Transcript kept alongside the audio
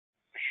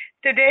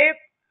Today,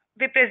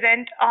 we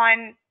present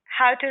on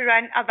how to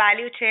run a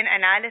value chain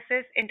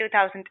analysis in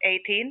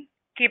 2018,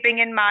 keeping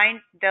in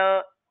mind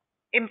the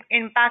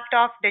impact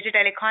of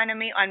digital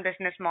economy on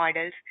business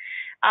models.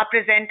 Our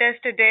presenters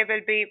today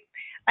will be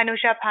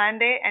Anusha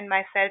Pandey and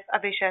myself,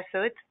 Abhisha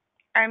Sood.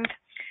 And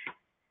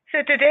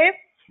so today,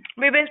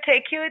 we will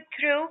take you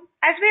through,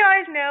 as we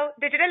all know,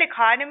 digital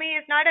economy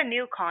is not a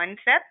new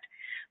concept,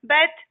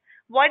 but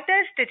what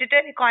does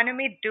digital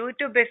economy do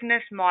to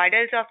business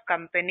models of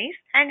companies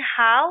and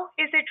how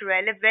is it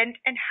relevant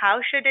and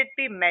how should it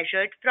be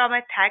measured from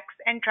a tax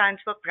and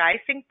transfer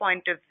pricing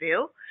point of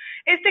view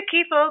is the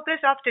key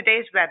focus of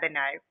today's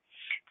webinar.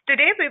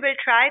 Today, we will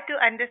try to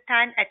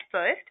understand at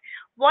first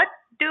what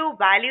do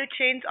value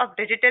chains of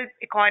digital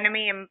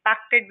economy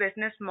impacted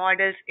business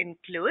models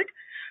include?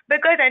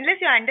 Because unless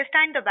you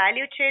understand the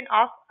value chain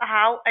of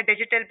how a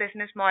digital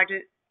business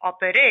model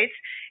operates,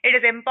 it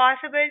is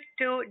impossible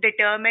to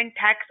determine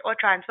tax or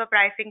transfer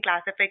pricing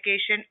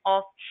classification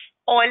of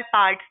all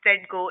parts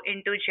that go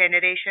into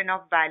generation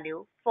of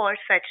value for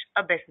such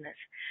a business.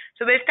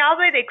 So we'll start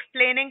with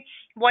explaining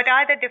what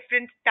are the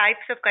different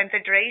types of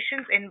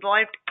considerations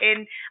involved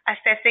in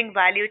assessing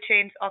value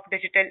chains of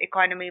digital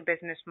economy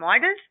business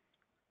models.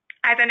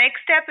 As a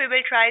next step, we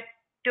will try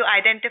to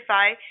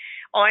identify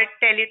or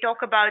talk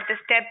about the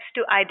steps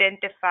to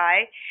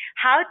identify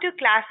how to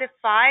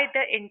classify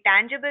the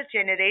intangibles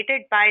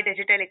generated by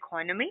digital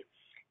economy.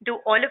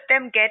 Do all of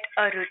them get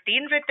a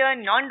routine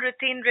return,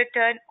 non-routine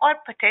return, or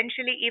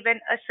potentially even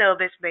a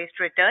service-based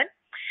return?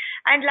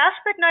 And last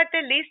but not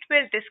the least,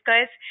 we'll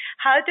discuss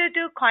how to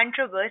do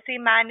controversy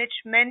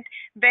management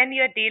when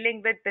you're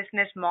dealing with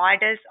business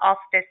models of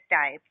this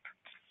type.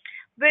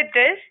 With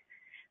this,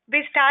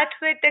 we start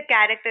with the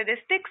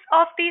characteristics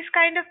of these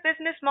kind of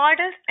business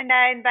models, and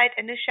I invite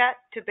Anusha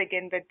to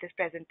begin with this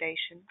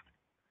presentation.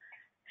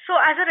 So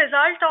as a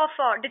result of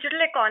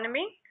digital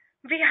economy,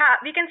 we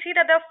can see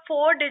that there are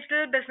four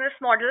digital business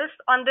models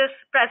on this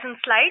present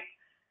slide: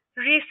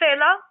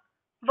 reseller,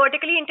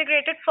 vertically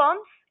integrated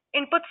firms,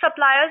 input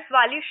suppliers,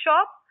 value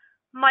shop,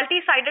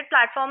 multi-sided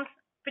platforms,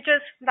 which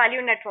is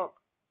value network.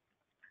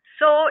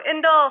 So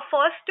in the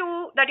first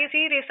two that you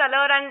see,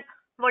 reseller and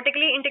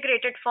vertically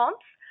integrated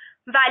firms,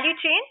 value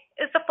chain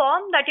is the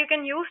form that you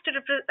can use to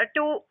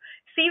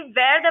see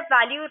where the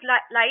value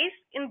lies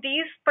in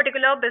these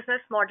particular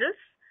business models.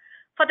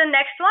 For the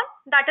next one,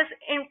 that is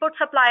input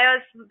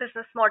suppliers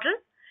business model,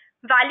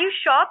 value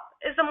shop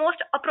is the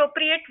most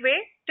appropriate way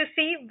to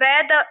see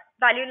where the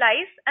value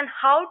lies and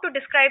how to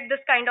describe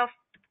this kind of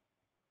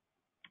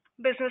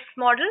business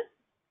model.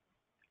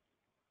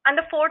 And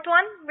the fourth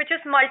one, which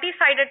is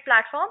multi-sided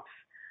platforms,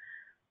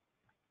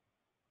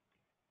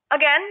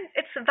 again,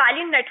 it's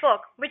value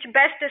network, which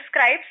best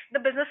describes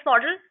the business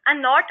model and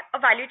not a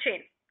value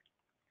chain.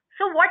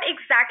 So what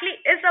exactly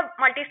is a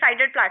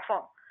multi-sided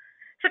platform?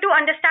 So to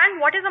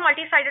understand what is a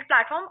multi-sided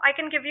platform, I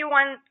can give you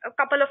a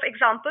couple of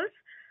examples.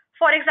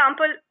 For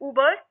example,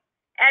 Uber,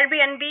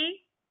 Airbnb,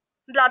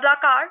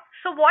 BlaBlaCar.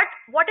 So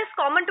what is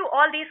common to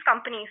all these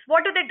companies?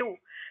 What do they do?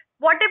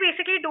 What they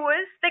basically do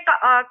is they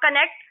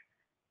connect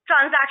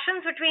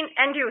transactions between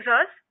end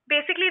users.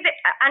 Basically, they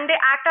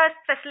act as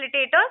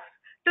facilitators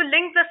to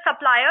link the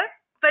supplier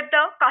with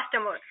the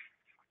customers.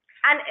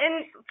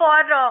 And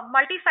for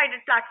multi-sided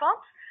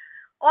platforms,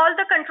 all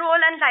the control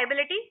and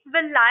liability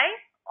will lie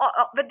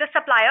with the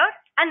supplier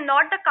and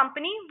not the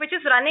company which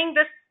is running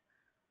this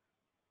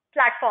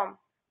platform.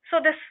 So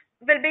this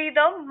will be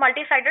the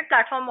multi-sided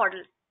platform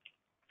model.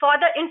 For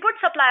the input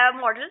supplier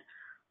model,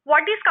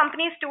 what these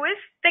companies do is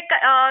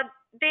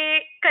they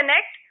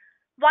connect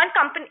one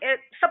company.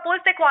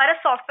 Suppose they acquire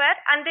a software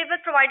and they will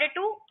provide it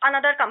to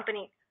another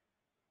company.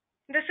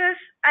 This is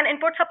an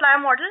input supplier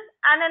model,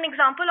 and an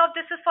example of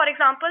this is, for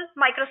example,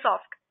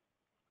 Microsoft.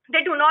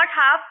 They do not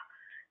have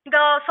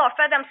the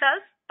software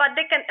themselves, but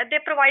they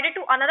provide it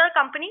to another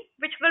company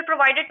which will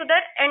provide it to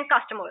their end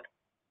customer.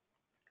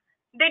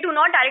 They do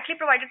not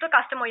directly provide it to the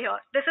customer here.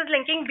 This is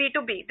linking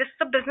B2B. This is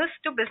a business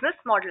to business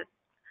model.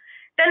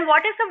 Then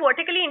what is a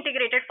vertically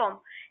integrated firm?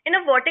 In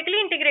a vertically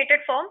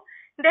integrated firm,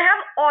 they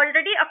have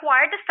already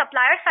acquired the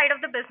supplier side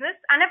of the business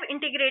and have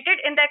integrated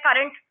in their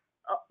current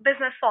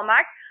business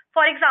format.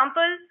 For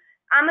example,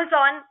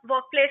 Amazon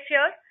Workplace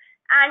here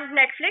and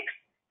Netflix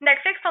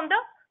from the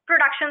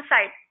production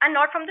side and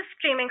not from the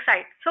streaming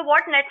side. So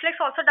what Netflix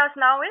also does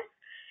now is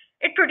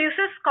it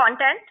produces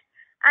content,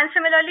 and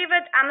similarly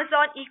with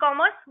Amazon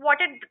e-commerce, what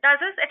it does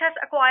is it has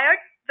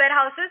acquired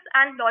warehouses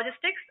and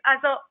logistics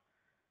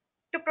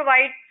to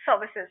provide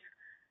services.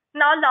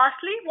 Now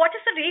lastly, what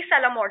is the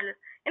reseller model?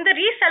 In the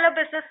reseller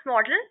business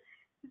model,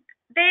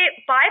 they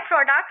buy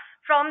products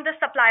from the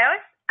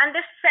suppliers and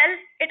they sell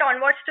it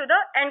onwards to the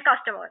end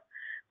customer.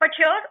 But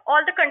here, all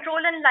the control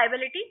and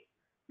liability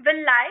will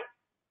lie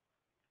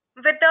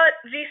with the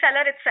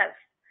reseller itself.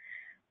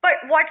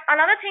 But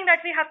another thing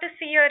that we have to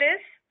see here is,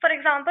 for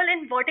example,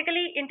 in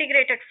vertically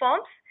integrated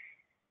firms,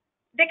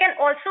 they can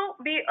also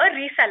be a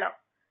reseller.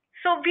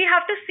 So we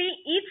have to see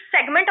each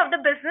segment of the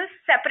business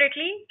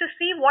separately to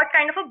see what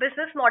kind of a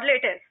business model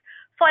it is.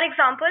 For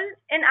example,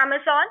 in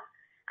Amazon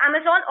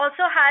Amazon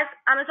also has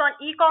Amazon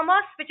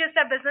e-commerce, which is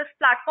their business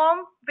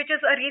platform, which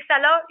is a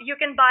reseller. You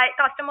can buy,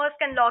 customers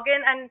can log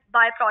in and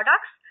buy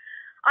products.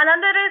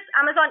 Another is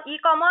Amazon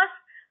e-commerce,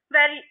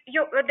 where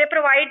they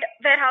provide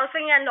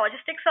warehousing and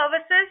logistics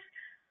services.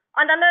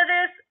 Another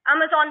is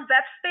Amazon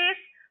web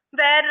space,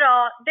 where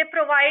they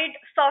provide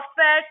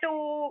software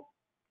to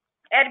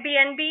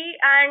Airbnb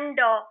and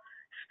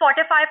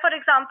Spotify, for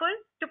example,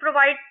 to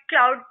provide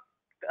cloud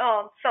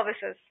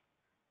services.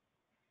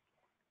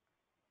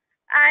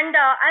 And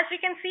as we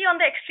can see on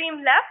the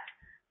extreme left,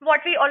 what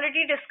we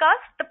already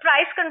discussed, the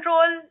price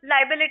control,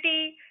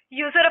 liability,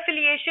 user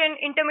affiliation,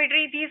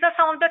 intermediary, these are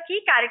some of the key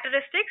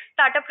characteristics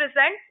that are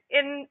present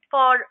in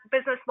for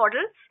business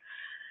models.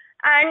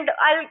 And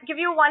I'll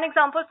give you one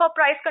example for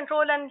price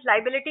control and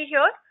liability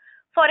here.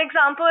 For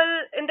example,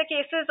 in the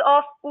cases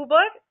of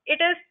Uber, it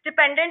is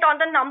dependent on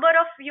the number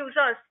of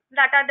users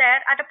that are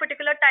there at a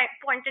particular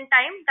point in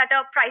time that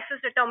a price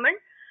is determined.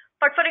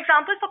 But for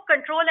example, for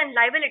control and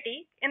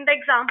liability, in the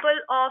example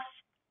of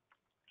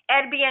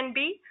Airbnb,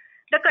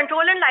 the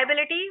control and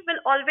liability will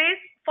always,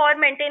 for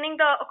maintaining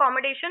the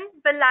accommodation,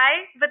 will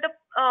lie with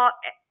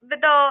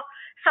the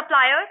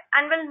supplier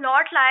and will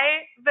not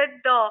lie with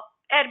the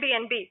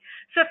Airbnb.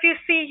 So if you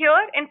see here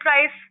in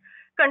price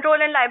control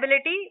and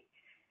liability,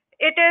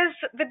 it is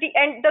with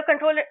the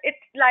control, it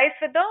lies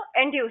with the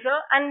end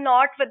user and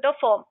not with the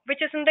firm, which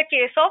is in the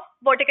case of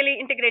vertically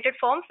integrated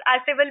firms,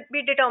 as they will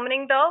be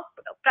determining the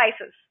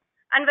prices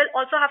and will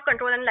also have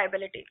control and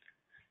liability.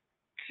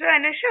 So,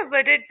 Anusha,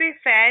 would it be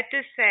fair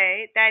to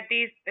say that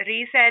these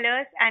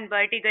resellers and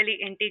vertically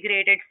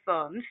integrated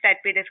firms that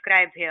we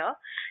describe here,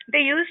 they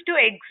used to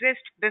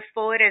exist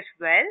before as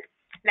well?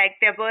 Like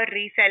there were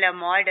reseller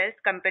models,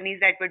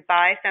 companies that would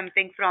buy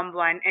something from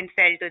one and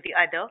sell to the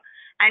other,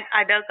 and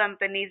other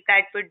companies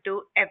that would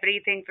do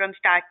everything from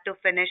start to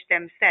finish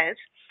themselves.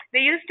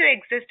 They used to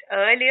exist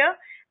earlier,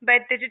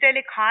 but digital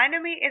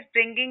economy is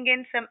bringing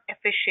in some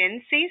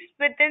efficiencies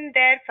within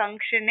their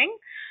functioning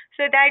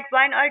so that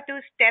one or two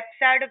steps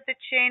out of the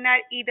chain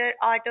are either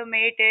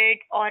automated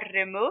or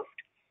removed,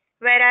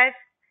 whereas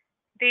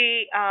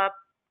the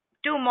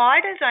two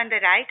models on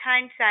the right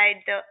hand side,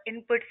 the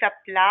input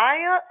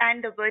supplier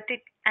and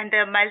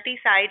the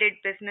multi-sided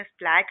business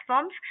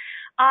platforms,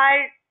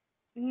 are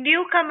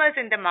newcomers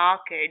in the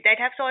market that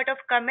have sort of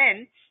come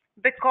in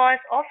because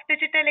of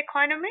digital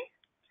economy.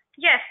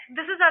 Yes,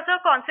 this is as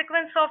a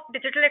consequence of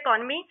digital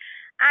economy.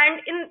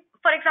 And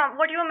for example,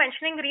 what you were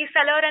mentioning,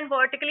 reseller and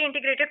vertically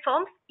integrated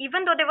firms,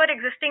 even though they were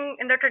existing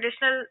in the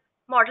traditional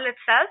model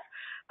itself,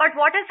 but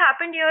what has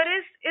happened here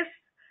is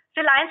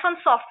reliance on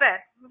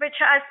software, which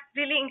has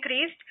really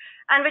increased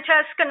and which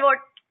has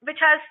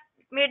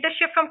made the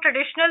shift from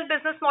traditional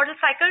business model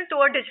cycle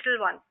to a digital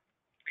one.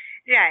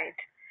 Right.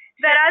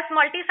 Whereas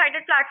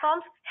multi-sided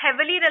platforms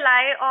heavily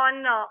rely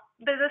on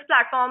business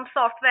platforms,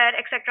 software,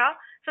 etc.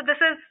 So this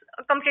is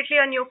completely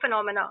a new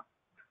phenomena.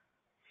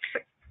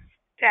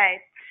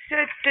 Right. So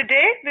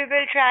today we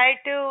will try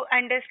to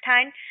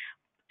understand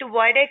to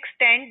what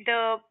extent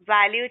the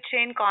value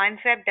chain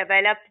concept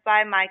developed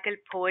by Michael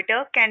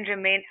Porter can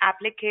remain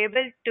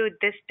applicable to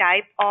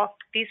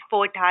these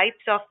four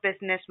types of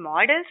business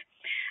models,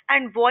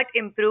 and what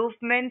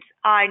improvements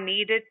are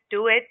needed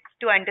to it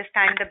to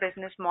understand the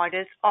business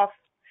models of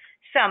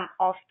some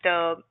of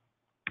the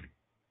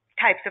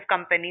types of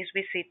companies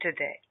we see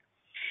today.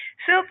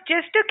 So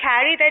just to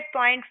carry that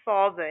point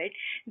forward,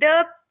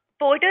 the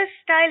Porter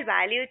style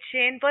value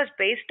chain was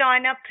based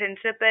on a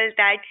principle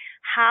that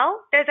how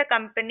does a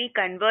company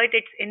convert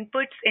its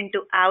inputs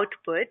into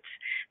outputs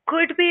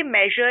could be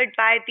measured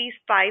by these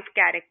five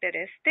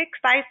characteristics,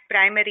 five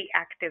primary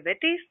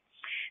activities,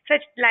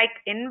 such like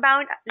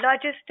inbound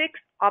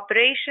logistics,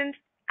 operations,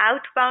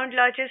 outbound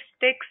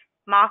logistics,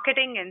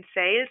 marketing and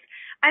sales,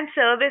 and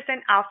service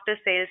and after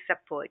sales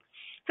support.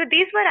 So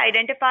these were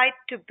identified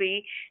to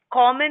be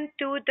common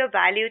to the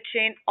value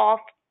chain of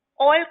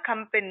all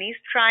companies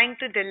trying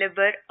to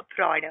deliver a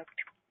product.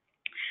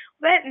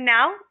 Well,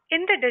 now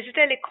in the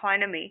digital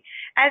economy,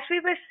 as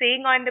we were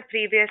seeing on the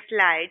previous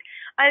slide,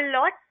 a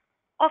lot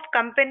of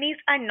companies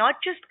are not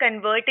just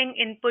converting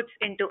inputs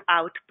into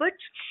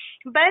outputs,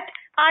 but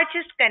are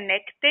just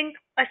connecting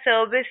a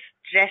service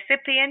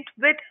recipient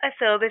with a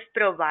service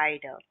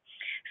provider.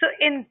 So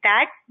in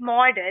that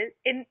model,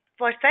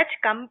 for such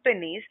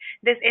companies,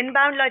 this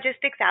inbound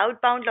logistics,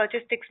 outbound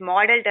logistics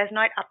model does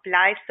not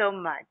apply so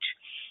much.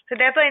 So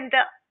therefore, in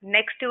the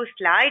next two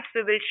slides,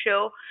 we will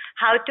show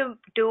how to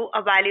do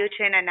a value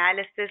chain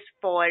analysis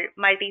for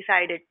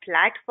multi-sided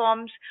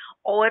platforms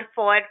or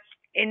for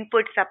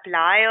input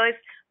suppliers,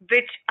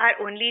 which are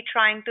only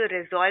trying to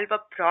resolve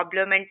a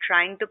problem and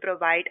trying to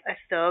provide a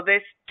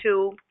service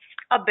to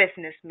a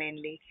business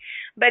mainly.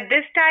 But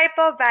this type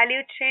of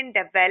value chain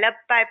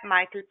developed by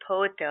Michael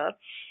Porter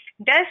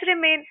does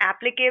remain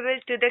applicable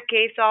to the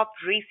case of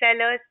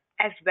resellers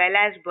as well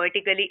as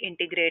vertically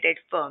integrated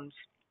firms.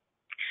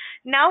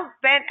 Now,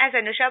 as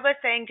Anusha was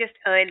saying just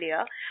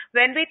earlier,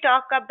 when we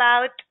talk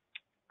about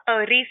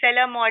a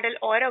reseller model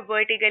or a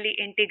vertically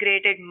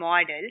integrated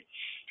model,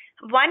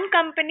 one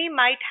company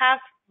might have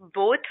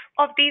both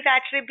of these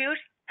attributes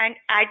and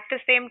at the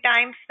same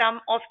time some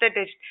of the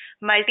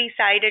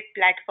multi-sided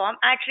platform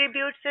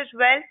attributes as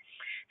well.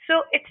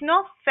 So it's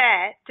not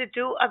fair to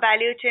do a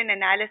value chain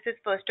analysis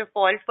first of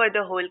all for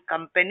the whole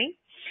company.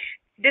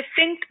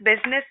 Distinct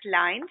business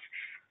lines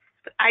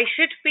I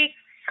should be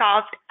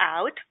carved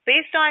out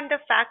based on the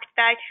fact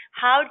that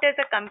how does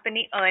a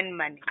company earn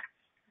money?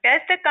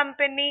 Does the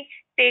company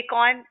take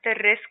on the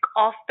risk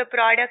of the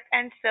product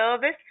and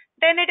service?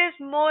 Then it is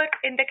more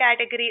in the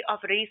category of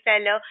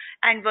reseller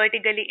and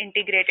vertically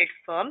integrated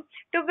firm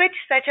to which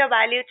such a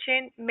value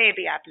chain may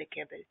be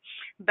applicable.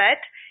 But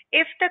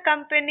if the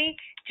company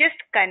just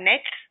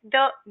connects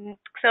the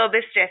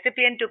service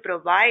recipient to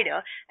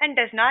provider and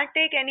does not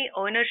take any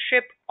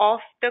ownership of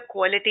the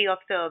quality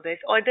of service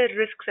or the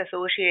risks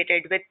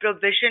associated with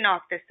provision of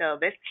the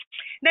service,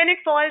 then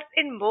it falls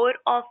in more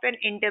of an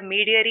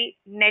intermediary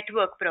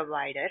network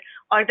provider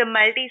or the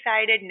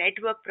multi-sided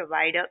network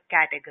provider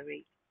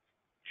category.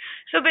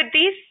 So, with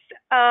these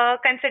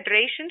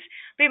considerations,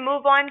 we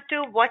move on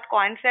to what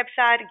concepts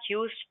are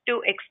used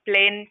to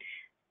explain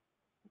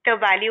the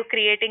value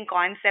creating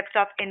concepts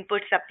of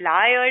input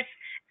suppliers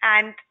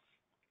and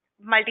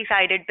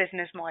multi-sided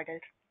business models.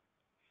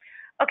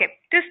 Okay,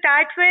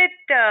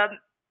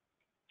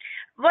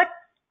 what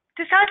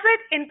to start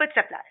with input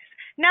suppliers.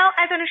 Now,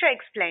 as Anusha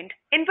explained,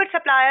 input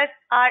suppliers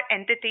are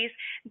entities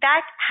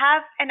that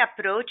have an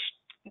approach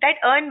that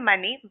earn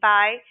money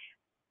by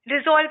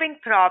resolving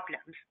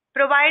problems,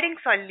 providing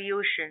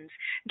solutions.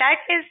 That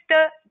is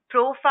the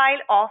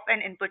profile of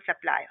an input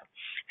supplier.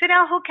 So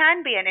now, who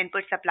can be an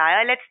input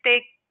supplier? Let's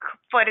take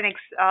for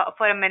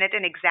a minute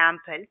an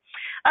example.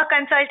 A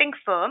consulting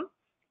firm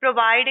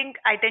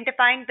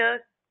identifying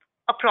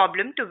a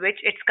problem to which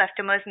its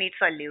customers need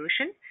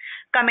solution,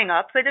 coming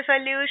up with a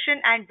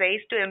solution and ways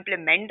to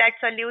implement that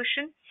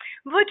solution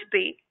would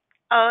be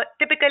a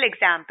typical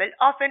example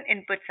of an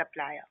input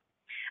supplier.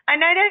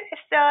 Another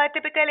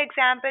typical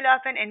example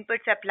of an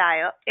input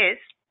supplier is,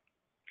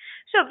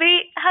 so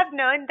we have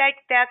known that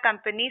there are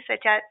companies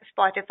such as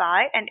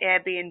Spotify and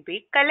Airbnb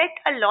collect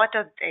a lot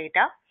of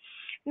data.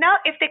 Now,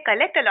 if they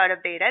collect a lot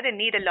of data, they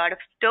need a lot of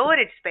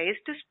storage space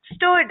to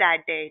store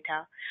that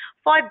data.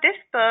 For this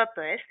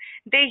purpose,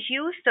 they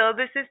use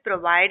services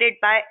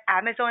provided by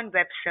Amazon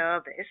Web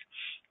Service,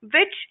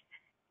 which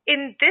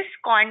in this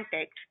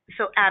context,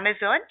 so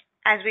Amazon,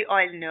 as we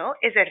all know,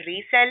 is a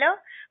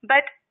reseller,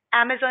 but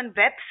Amazon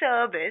Web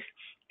Service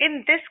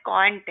in this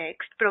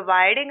context,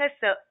 providing a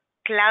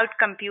cloud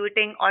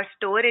computing or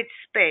storage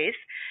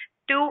space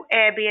to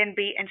Airbnb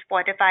and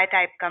Spotify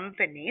type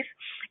companies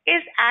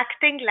is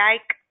acting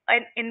like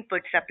an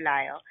input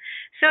supplier.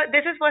 So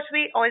this is what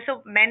we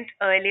also meant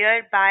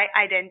earlier by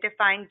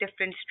identifying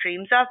different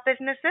streams of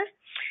businesses.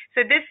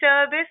 So this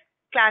service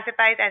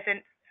classifies as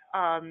an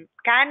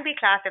can be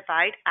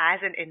classified as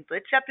an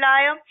input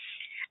supplier,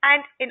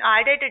 and in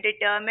order to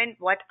determine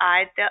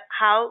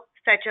how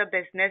such a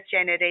business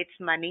generates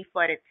money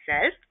for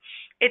itself,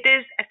 it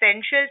is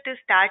essential to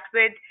start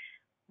with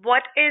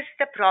what is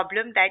the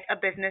problem that a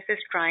business is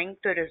trying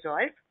to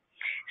resolve.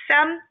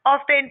 Some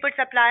of the input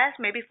suppliers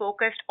may be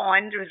focused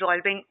on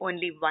resolving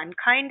only one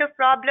kind of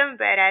problem,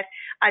 whereas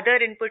other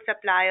input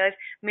suppliers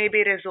may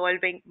be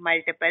resolving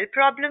multiple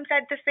problems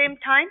at the same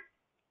time.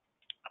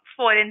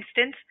 For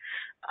instance,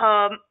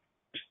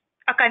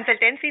 a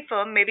consultancy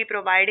firm may be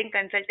providing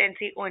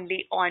consultancy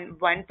only on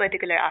one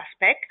particular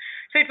aspect.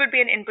 So it would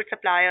be an input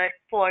supplier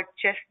for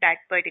just that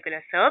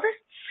particular service.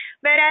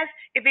 Whereas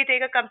if we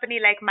take a company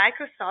like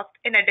Microsoft,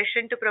 in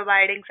addition to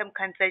providing some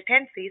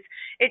consultancies,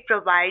 it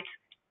provides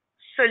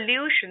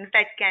solutions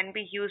that can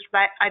be used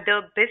by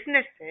other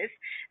businesses,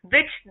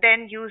 which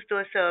then use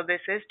those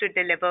services to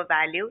deliver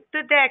value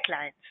to their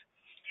clients.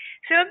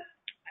 So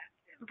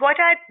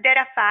there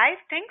are 5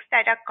 things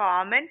that are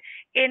common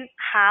in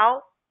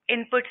how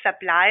input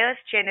suppliers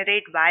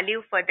generate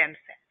value for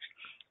themselves.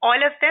 All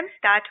of them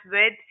start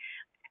with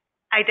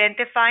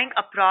identifying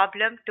a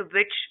problem to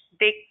which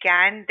they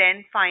can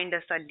then find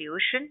a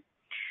solution.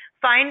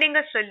 Finding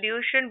a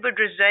solution would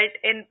result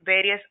in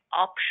various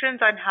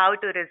options on how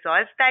to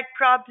resolve that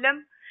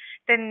problem.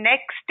 The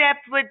next step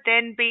would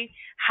then be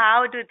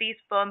how do these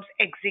firms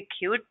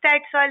execute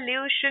that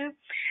solution?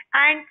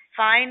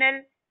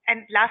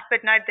 And last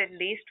but not the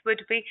least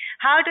would be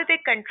how do they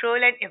control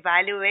and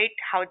evaluate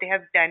how they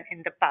have done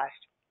in the past?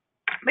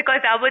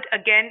 Because that would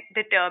again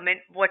determine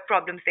what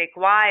problems they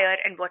acquire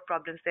and what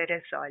problems they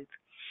resolve.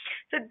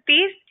 So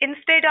these,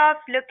 instead of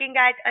looking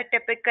at a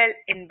typical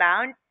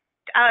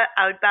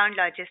outbound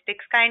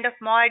logistics kind of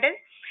model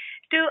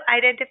to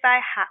identify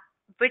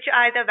which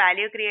are the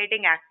value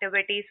creating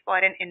activities for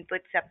an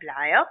input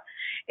supplier,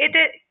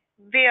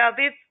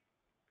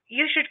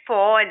 you should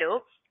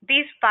follow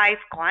these 5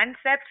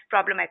 concepts: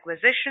 problem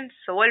acquisition,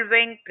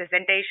 solving,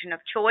 presentation of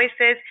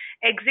choices,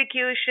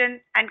 execution,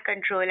 and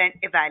control and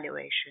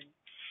evaluation.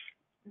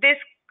 This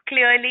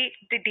clearly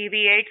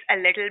deviates a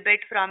little bit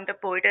from the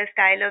Porter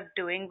style of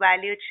doing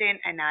value chain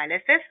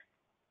analysis,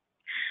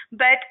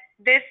 but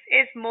this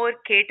is more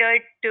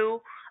catered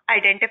to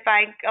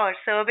identifying or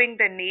serving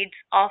the needs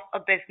of a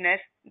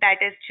business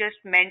that is just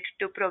meant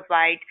to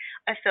provide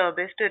a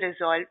service to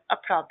resolve a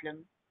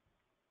problem.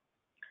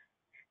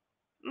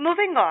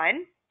 Moving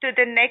on to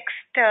the next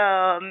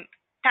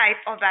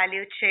type of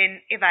value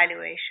chain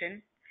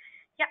evaluation.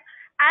 Yeah,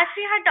 as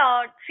we had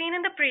seen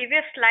in the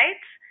previous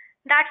slides,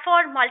 that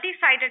for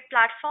multi-sided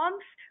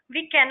platforms,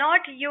 we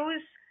cannot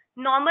use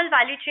normal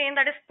value chain,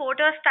 that is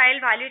Porter style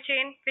value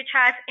chain, which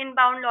has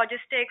inbound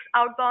logistics,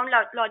 outbound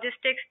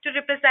logistics to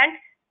represent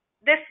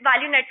this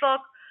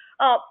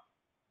uh,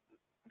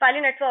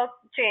 value network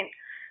chain.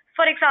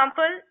 For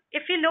example,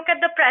 if you look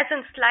at the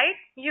present slide,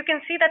 you can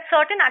see that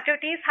certain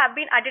activities have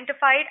been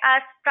identified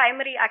as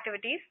primary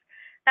activities,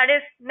 that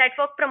is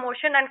network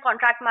promotion and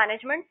contract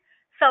management,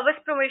 service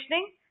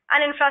provisioning,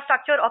 and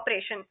infrastructure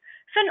operation.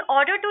 So in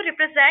order to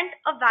represent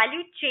a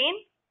value chain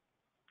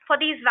for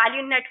these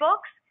value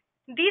networks,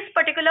 these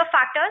particular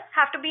factors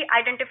have to be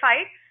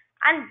identified,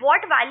 and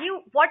what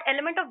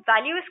element of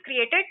value is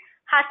created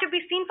has to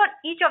be seen for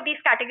each of these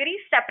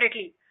categories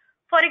separately.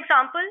 For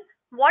example,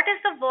 what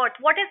is the worth,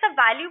 what is the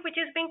value which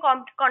is being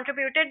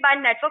contributed by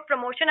network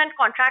promotion and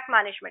contract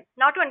management?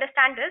 Now, to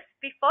understand this,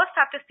 we first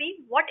have to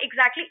see what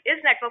exactly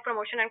is network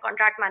promotion and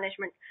contract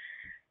management.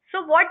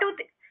 So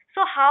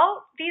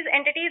how these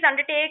entities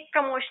undertake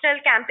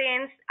promotional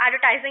campaigns,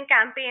 advertising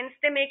campaigns,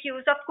 they make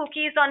use of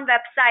cookies on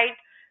website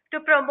to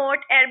promote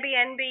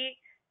Airbnb,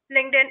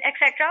 LinkedIn,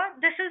 etc.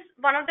 This is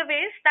one of the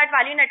ways that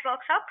value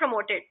networks are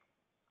promoted.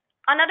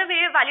 Another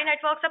way value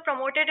networks are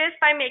promoted is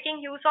by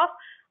making use of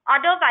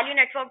other value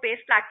network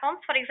based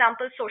platforms, for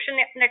example, social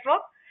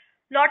network.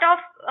 Lot of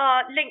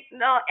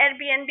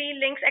Airbnb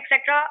links,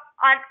 etc.,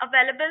 are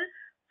available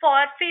for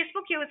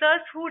Facebook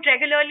users who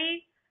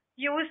regularly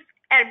use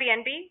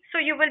Airbnb. So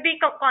you will be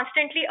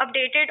constantly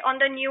updated on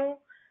the new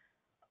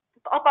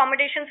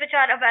accommodations which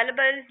are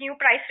available, new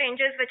price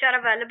ranges which are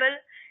available.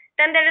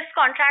 Then there is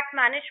contract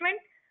management.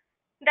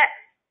 That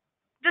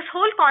this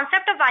whole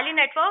concept of value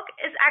network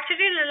is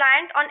actually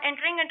reliant on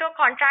entering into a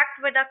contract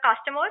with a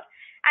customer,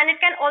 and it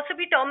can also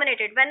be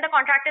terminated. When the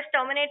contract is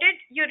terminated,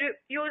 you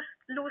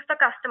lose the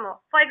customer.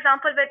 For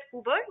example, with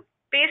Uber,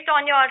 based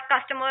on your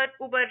customer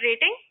Uber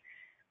rating,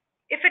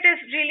 if it is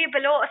really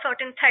below a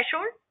certain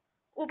threshold,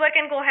 Uber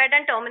can go ahead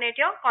and terminate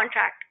your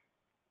contract.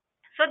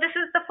 So this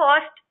is the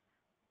first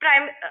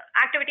prime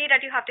activity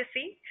that you have to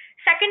see.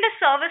 Second is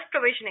service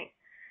provisioning.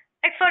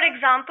 Like, for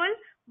example,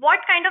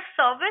 what kind of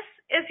service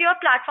is your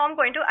platform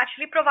going to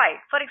actually provide?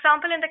 For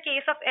example, in the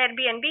case of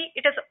Airbnb,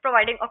 it is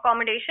providing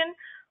accommodation.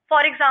 For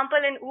example,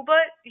 in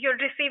Uber,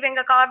 you're receiving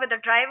a car with a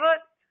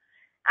driver,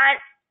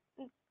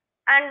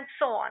 and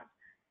so on.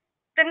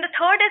 Then the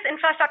third is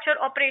infrastructure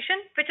operation,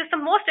 which is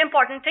the most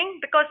important thing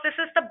because this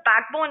is the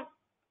backbone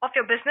of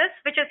your business,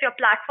 which is your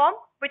platform,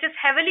 which is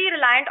heavily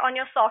reliant on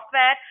your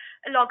software,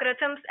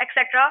 algorithms,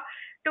 etc.,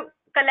 to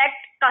collect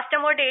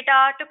customer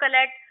data, to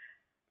collect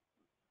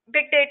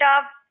big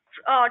data,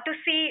 to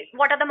see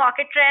what are the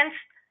market trends,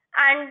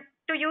 and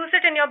to use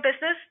it in your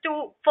business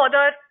to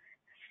further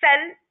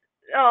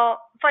sell,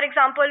 for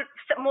example,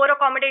 more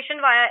accommodation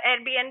via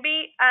Airbnb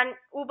and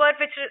Uber,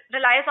 which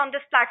relies on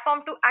this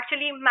platform to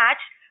actually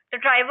match the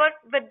driver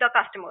with the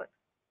customer.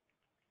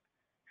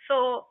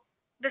 So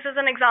this is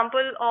an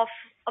example of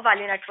a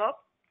value network.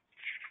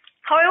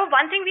 However,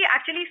 one thing we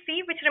actually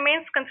see which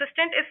remains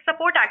consistent is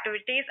support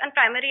activities and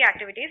primary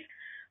activities.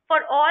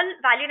 For all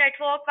value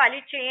network,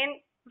 value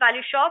chain,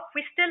 value shop,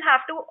 we still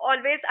have to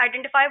always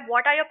identify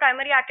what are your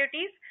primary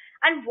activities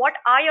and what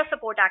are your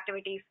support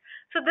activities.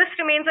 So this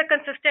remains a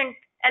consistent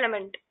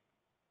element.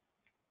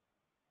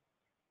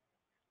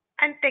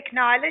 And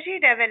technology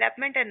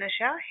development,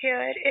 Anusha,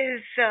 here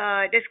is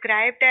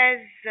described as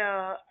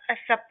a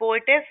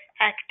supportive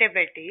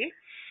activity.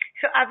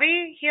 So are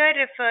we here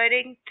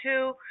referring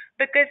to,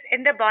 because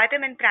in the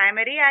bottom in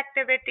primary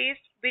activities,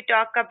 we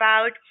talk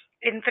about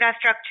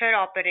infrastructure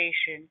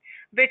operation,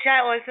 which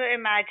I also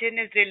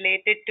imagine is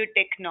related to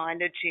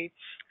technology.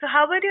 So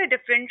how would you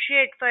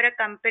differentiate for a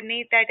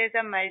company that is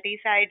a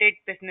multi-sided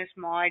business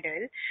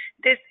model,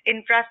 this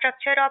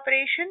infrastructure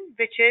operation,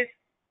 which is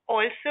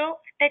also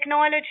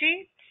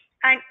technology,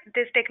 and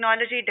this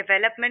technology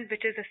development,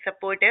 which is a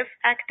supportive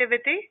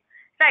activity?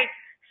 Right.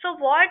 So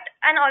what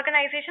an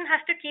organization has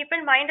to keep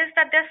in mind is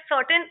that there's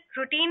certain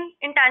routine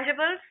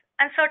intangibles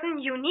and certain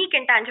unique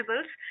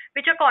intangibles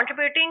which are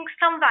contributing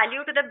some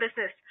value to the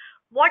business.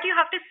 What you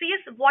have to see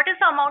is what is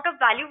the amount of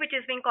value which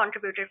is being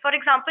contributed. For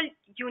example,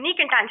 unique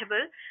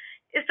intangible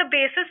is the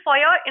basis for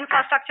your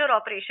infrastructure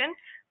operation,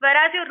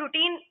 whereas your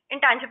routine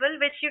intangible,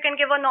 which you can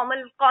give a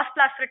normal cost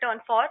plus return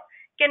for,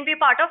 can be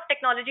part of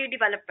technology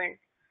development.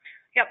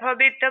 Yeah,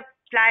 probably the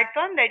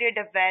platform that you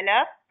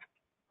develop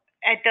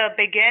at the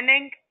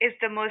beginning is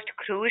the most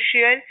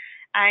crucial,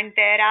 and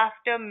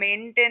thereafter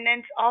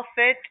maintenance of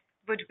it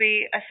would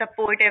be a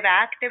supportive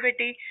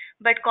activity,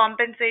 but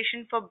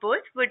compensation for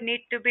both would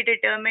need to be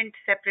determined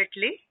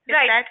separately. Is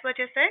Right. that what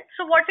you said?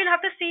 So what we'll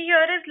have to see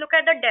here is look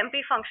at the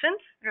DEMPI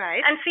functions,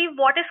 Right. and see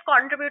what is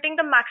contributing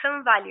the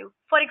maximum value.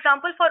 For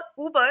example, for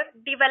Uber,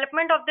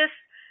 development of this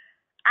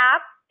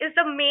app is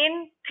the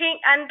main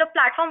thing, and the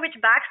platform which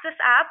backs this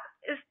app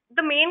is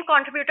the main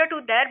contributor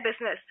to their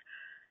business.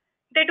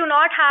 They do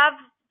not have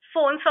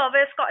phone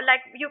service,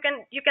 like you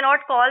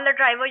cannot call the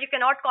driver, you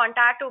cannot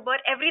contact Uber.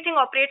 Everything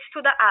operates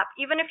through the app.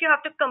 Even if you have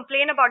to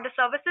complain about the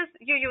services,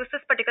 you use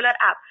this particular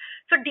app.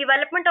 So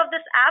development of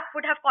this app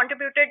would have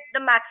contributed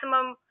the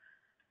maximum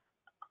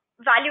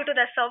value to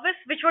their service,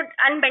 which would,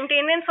 and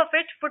maintenance of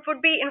it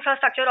would be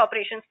infrastructure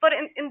operations. For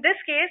in this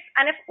case,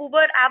 and if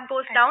Uber app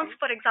goes down,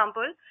 for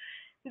example,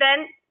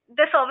 then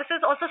the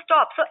services also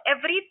stop. So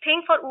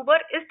everything for Uber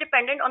is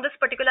dependent on this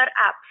particular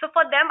app. So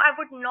for them, I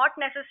would not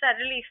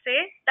necessarily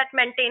say that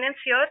maintenance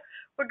here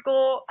would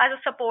go as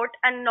a support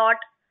and not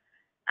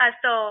as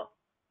the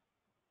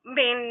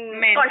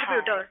main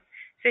contributor. Part.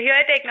 So here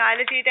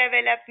technology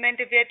development,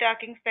 if we are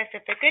talking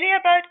specifically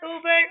about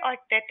Uber or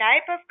the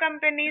type of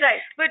companies, Right.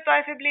 would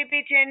possibly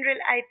be general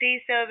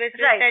IT services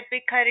Right. that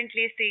we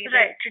currently see,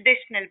 Right. like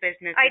traditional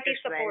businesses IT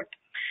as well. support.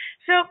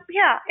 So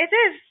yeah, it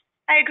is,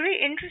 I agree,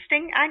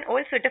 interesting and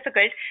also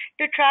difficult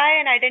to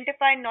try and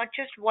identify not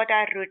just what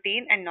are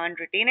routine and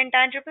non-routine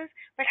intangibles,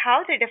 but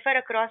how they differ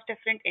across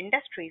different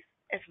industries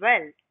as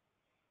well.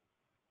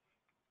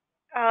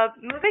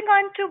 Moving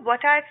on to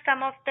what are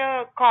some of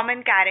the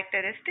common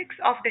characteristics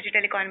of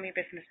digital economy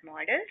business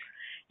models?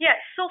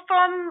 Yes. So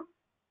from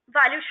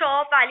value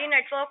shop, value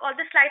network, all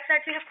the slides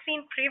that we have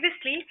seen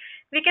previously,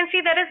 we can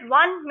see there is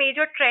one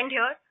major trend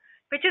here,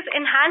 which is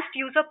enhanced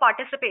user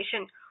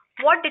participation.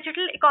 What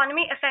digital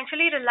economy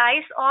essentially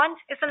relies on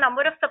is the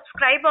number of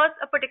subscribers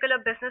a particular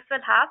business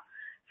will have.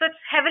 So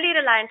it's heavily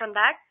reliant on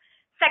that.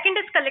 Second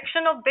is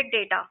collection of big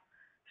data.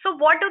 So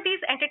what do these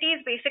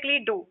entities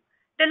basically do?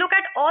 They look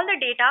at all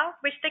the data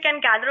which they can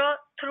gather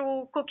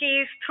through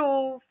cookies,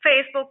 through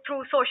Facebook,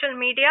 through social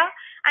media,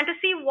 and to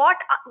see what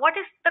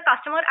is the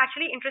customer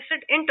actually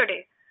interested in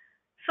today.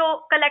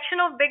 So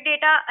collection of big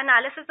data,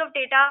 analysis of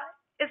data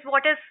is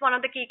what is one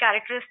of the key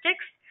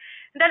characteristics.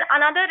 Then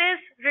another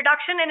is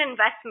reduction in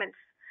investments.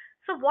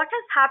 So what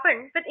has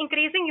happened with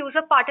increasing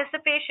user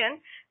participation,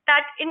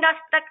 that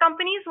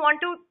companies want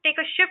to take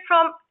a shift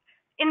from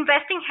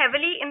investing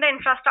heavily in the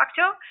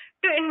infrastructure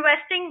to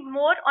investing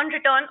more on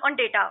return on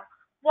data.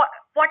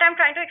 What I'm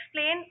trying to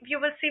explain, you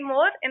will see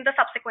more in the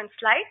subsequent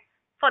slide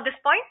for this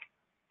point.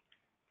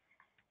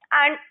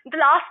 And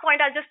the last point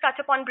I'll just touch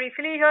upon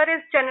briefly here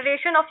is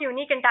generation of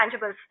unique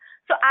intangibles.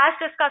 So as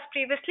discussed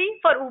previously,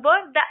 for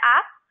Uber, the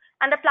app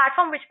and the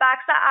platform which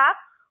backs the app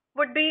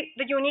would be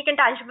the unique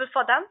intangibles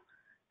for them.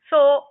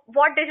 So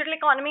what digital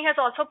economy has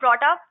also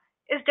brought up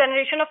is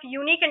generation of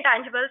unique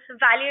intangibles,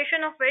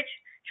 valuation of which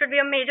should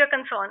be a major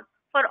concern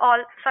for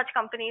all such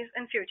companies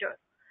in future.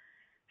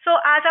 So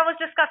as I was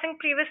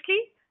discussing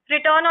previously,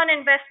 return on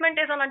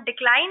investment is on a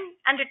decline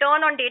and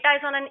return on data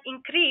is on an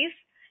increase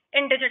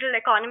in digital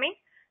economy.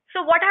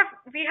 So what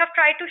we have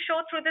tried to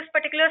show through this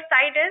particular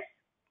slide is,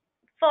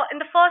 in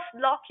the first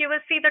block, you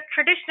will see the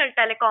traditional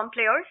telecom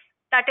players,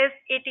 that is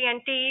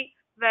AT&T,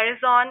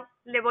 Verizon,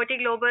 Liberty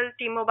Global,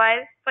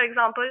 T-Mobile, for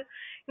example.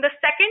 In the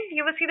second,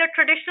 you will see the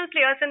traditional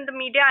players in the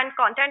media and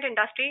content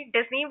industry,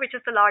 Disney, which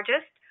is the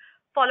largest,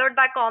 followed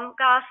by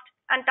Comcast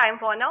and Time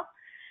Warner.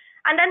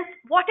 And then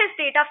what is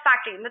data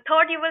factory? In the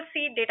third, you will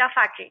see data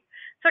factory.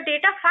 So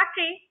data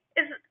factory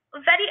is a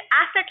very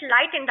asset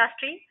light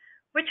industry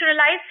which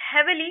relies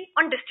heavily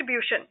on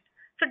distribution.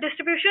 So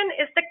distribution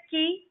is the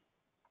key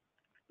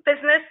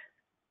business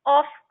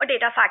of a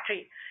data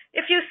factory.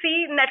 If you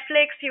see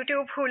Netflix,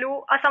 YouTube,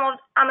 Hulu, or some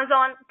of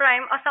Amazon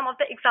Prime are some of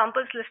the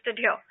examples listed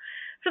here.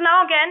 So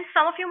now again,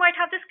 some of you might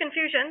have this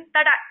confusion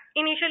that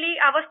initially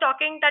I was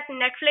talking that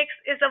Netflix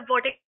is a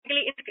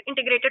vertically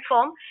integrated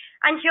firm,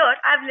 and here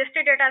I've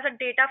listed it as a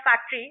data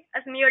factory,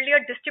 as merely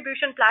a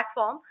distribution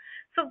platform.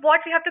 So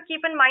what we have to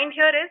keep in mind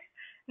here is,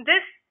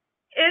 this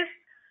is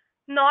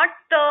not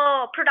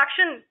the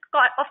production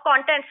of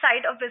content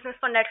side of business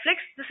for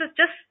Netflix. This is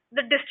just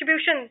the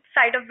distribution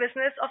side of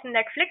business of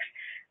Netflix,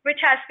 which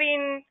has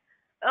been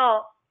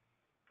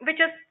which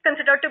is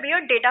considered to be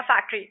a data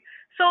factory.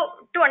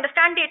 So to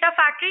understand data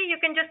factory, you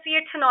can just see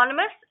it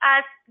synonymous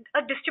as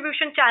a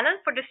distribution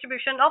channel for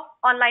distribution of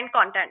online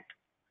content.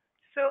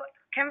 So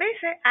can we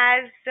say,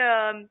 as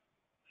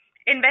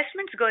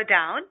investments go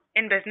down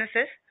in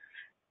businesses,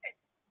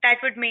 that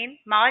would mean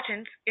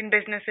margins in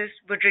businesses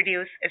would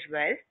reduce as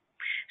well.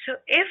 So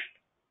if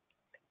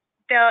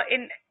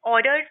in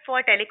order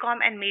for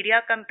telecom and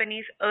media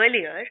companies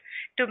earlier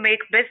to make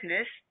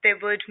business, they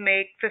would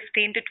make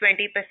 15 to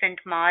 20%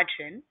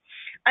 margin.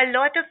 A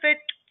lot of it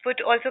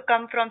would also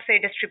come from, say,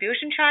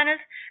 distribution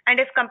channels. And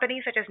if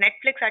companies such as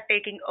Netflix are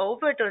taking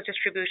over those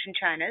distribution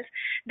channels,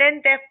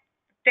 then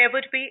there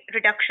would be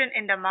reduction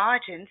in the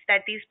margins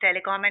that these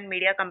telecom and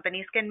media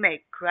companies can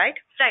make, right?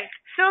 Right.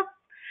 So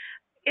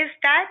is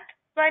that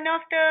one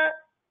of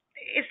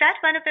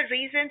the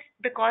reasons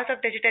because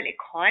of digital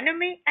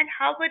economy, and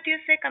how would you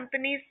say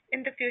companies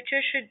in the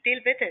future should deal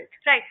with it?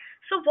 Right.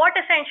 So what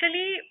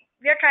essentially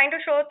we are trying to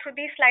show through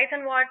these slides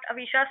and what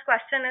Avisha's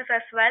question is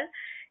as well.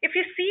 If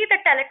you see the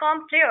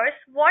telecom players,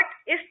 what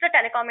is the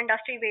telecom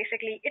industry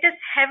basically? It is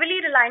heavily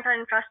reliant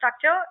on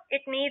infrastructure.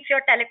 It needs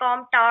your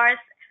telecom towers,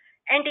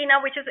 antenna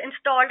which is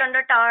installed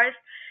under towers,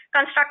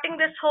 constructing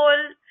this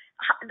whole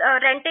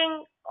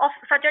renting of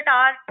such a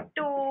tower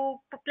to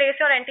place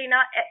your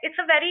antenna. It's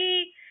a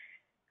very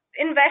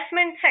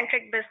investment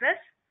centric business.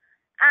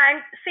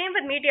 And same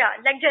with media,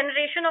 like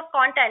generation of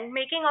content,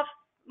 making of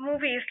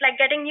movies, like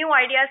getting new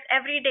ideas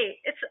every day.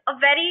 It's a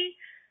very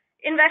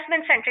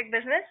investment centric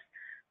business.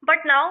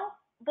 But now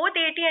both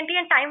AT&T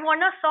and Time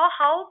Warner saw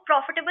how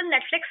profitable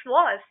Netflix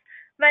was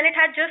when it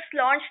had just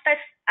launched as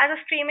a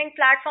streaming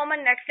platform,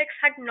 and Netflix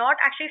had not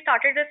actually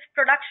started its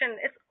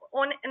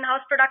own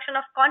in-house production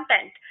of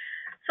content.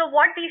 So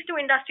what these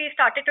two industries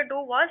started to do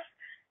was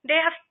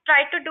they have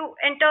tried to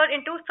enter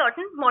into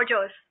certain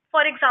mergers.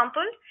 For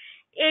example,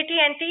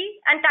 AT&T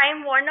and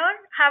Time Warner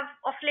have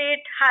of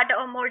late had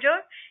a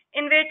merger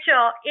in which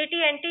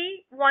AT&T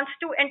wants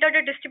to enter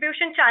the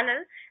distribution channel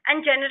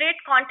and generate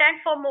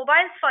content for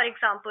mobiles, for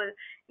example.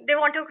 They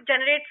want to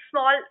generate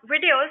small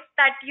videos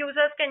that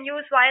users can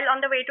use while on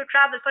the way to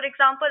travel, for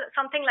example,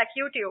 something like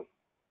YouTube.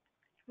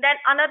 Then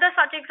another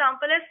such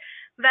example is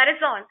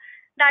Verizon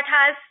that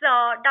has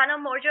done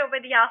a merger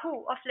with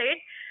Yahoo of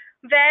late,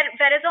 where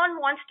Verizon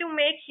wants to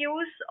make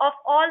use of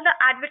all the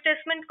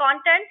advertisement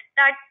content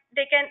that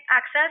they can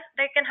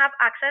have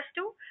access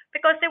to,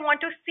 because they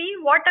want to see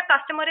what the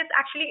customer is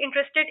actually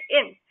interested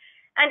in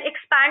and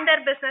expand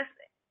their business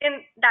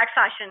in that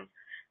fashion.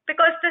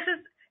 Because this is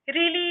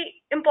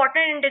really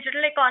important in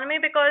digital economy,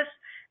 because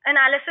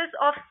analysis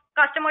of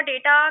customer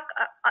data,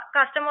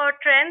 customer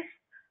trends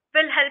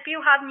will help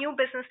you have new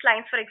business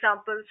lines, for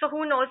example. So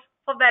who knows,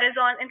 for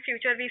Verizon in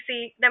future, we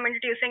see them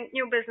introducing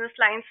new business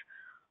lines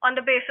on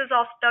the basis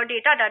of the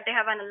data that they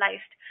have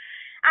analyzed.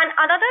 And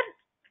another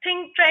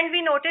trend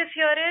we notice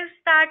here is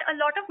that a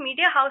lot of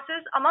media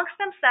houses amongst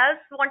themselves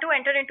want to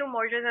enter into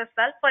mergers as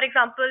well. For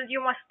example,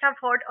 you must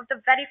have heard of the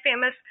very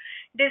famous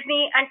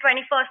Disney and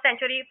 21st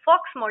Century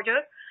Fox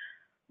merger.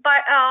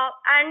 But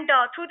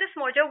through this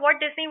merger, what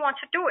Disney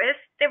wants to do is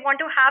they want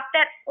to have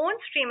their own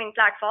streaming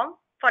platform,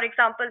 for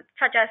example,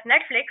 such as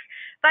Netflix,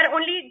 where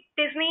only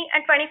Disney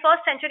and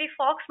 21st Century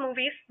Fox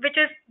movies,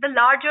 which is the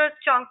larger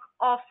chunk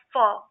of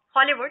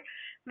Hollywood,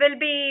 will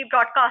be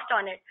broadcast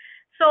on it.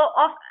 So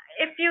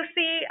if you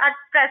see at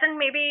present,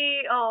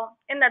 maybe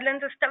in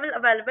Netherlands it's still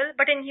available,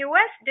 but in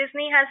US,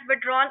 Disney has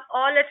withdrawn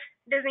all its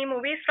Disney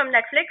movies from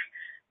Netflix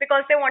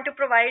because they want to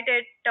provide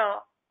it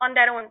on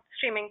their own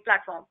streaming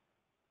platform.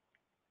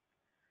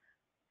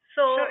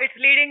 So it's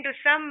leading to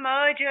some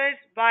mergers,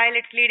 while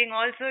it's leading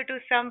also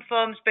to some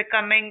firms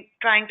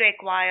trying to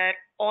acquire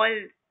all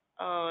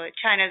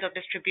channels of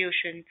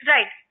distribution.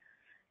 Right.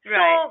 Right.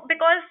 So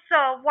because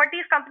what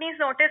these companies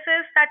notice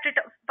is that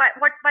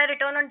by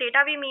return on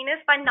data we mean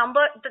is by the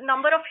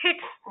number of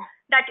hits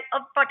that a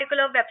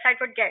particular website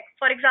would get.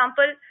 For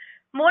example,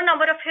 more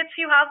number of hits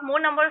you have, more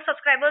number of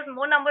subscribers,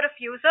 more number of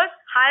users,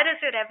 higher is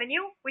your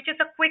revenue, which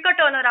is a quicker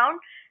turnaround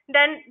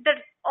than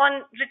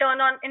on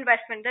return on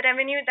investment, the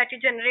revenue that you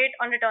generate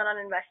on return on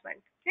investment.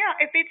 Yeah,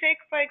 if we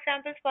take, for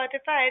example,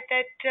 Spotify,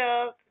 that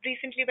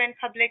recently went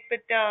public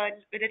with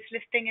its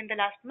listing in the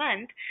last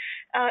month,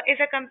 is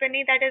a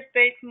company that is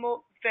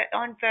built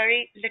on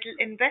very little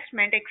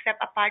investment, except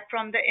apart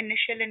from the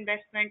initial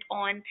investment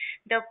on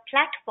the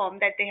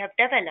platform that they have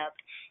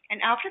developed.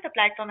 And after the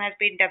platform has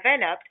been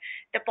developed,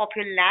 the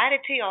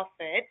popularity of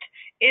it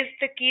is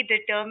the key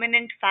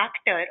determinant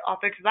factor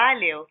of its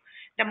value.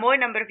 The more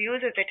number of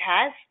users it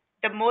has,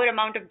 the more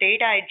amount of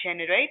data it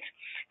generates.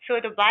 So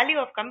the value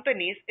of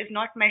companies is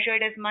not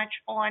measured as much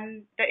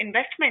on the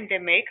investment they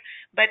make,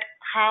 but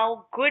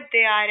how good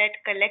they are at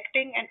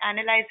collecting and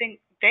analyzing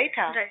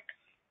data. Right.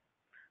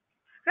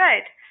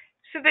 Right.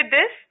 So with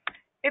this,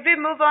 if we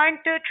move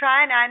on to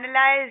try and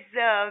analyze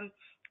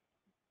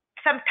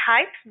some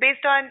types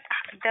based on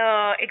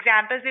the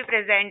examples we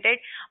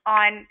presented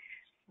on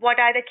what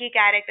are the key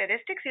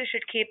characteristics you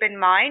should keep in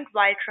mind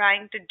while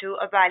trying to do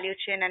a value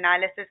chain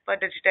analysis for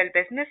digital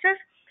businesses.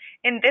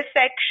 In this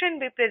section,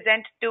 we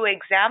present two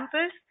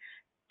examples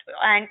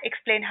and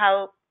explain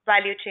how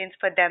value chains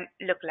for them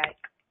look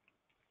like.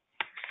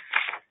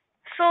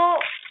 So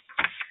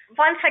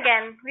once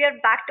again, we are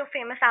back to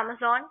famous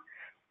Amazon,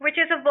 which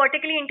is a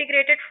vertically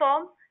integrated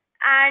firm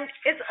and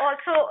is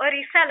also a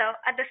reseller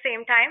at the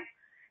same time.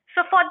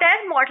 So for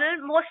their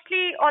model,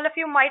 mostly all of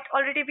you might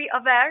already be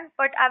aware,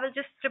 but I will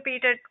just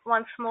repeat it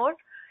once more.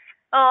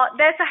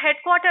 There's a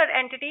headquarter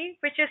entity,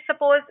 which is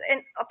supposed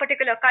in a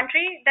particular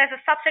country. There's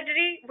a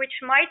subsidiary, which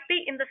might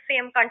be in the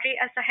same country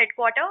as the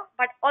headquarter,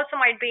 but also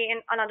might be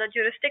in another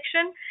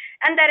jurisdiction.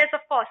 And there is,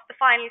 of course, the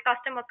final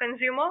customer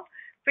consumer,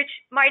 which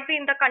might be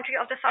in the country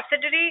of the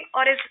subsidiary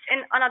or is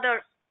in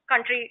another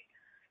country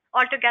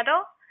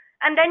altogether.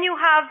 And then you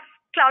have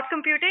cloud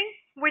computing,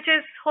 which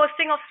is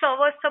hosting of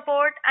server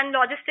support and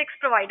logistics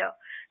provider.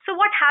 So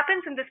what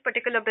happens in this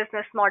particular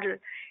business model?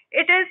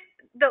 It is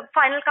the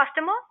final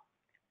customer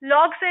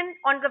logs in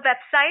on the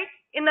website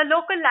in a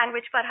local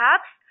language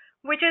perhaps,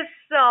 which is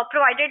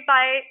provided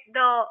by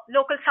the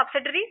local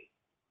subsidiary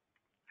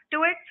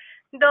to it.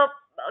 The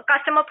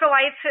customer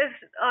provides his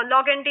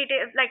login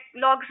details, like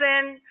logs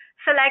in,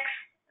 selects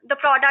the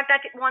product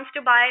that it wants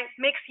to buy,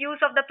 makes use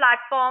of the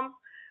platform,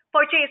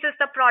 purchases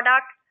the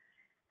product.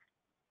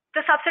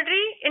 The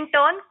subsidiary in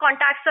turn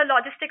contacts the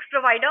logistics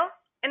provider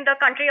in the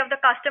country of the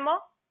customer,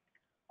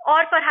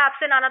 or perhaps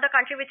in another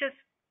country which is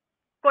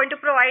going to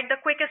provide the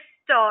quickest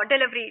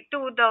delivery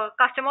to the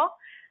customer,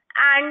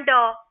 and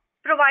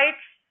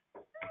provides,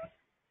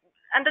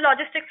 and the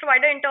logistics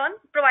provider in turn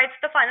provides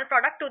the final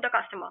product to the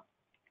customer.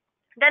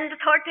 Then the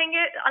third thing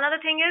is, another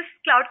thing is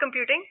cloud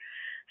computing.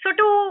 So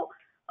to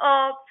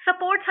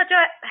support such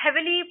a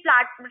heavily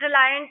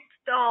reliant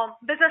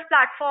business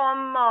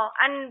platform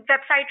and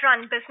website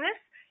run business,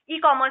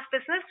 e-commerce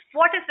business,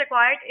 what is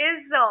required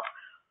is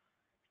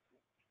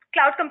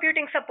cloud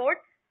computing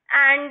support,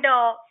 and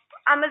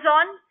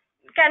Amazon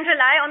can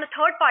rely on a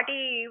third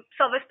party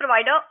service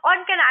provider, or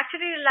can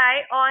actually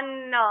rely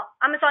on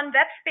Amazon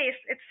web space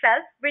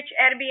itself, which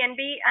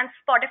Airbnb and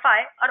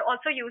Spotify are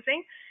also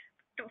using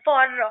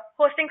for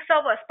hosting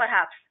servers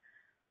perhaps.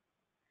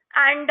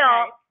 And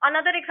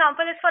another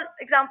example is, for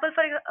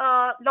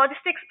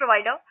logistics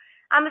provider,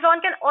 Amazon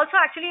can also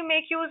actually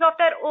make use of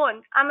their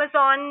own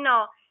Amazon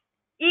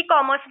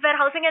e-commerce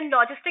warehousing and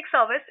logistics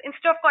service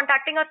instead of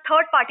contacting a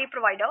third party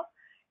provider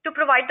to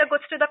provide the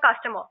goods to the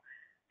customer.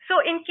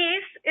 So in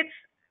case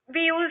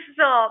we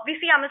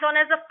see Amazon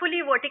as a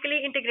fully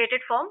vertically integrated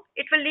firm,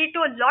 it will lead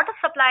to a lot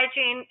of supply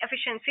chain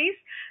efficiencies,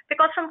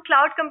 because from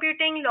cloud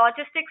computing,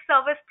 logistics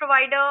service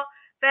provider,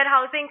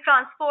 warehousing,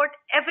 transport,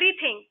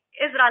 everything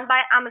is run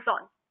by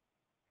Amazon.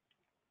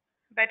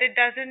 But it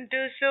doesn't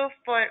do so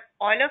for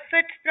all of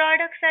its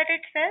products that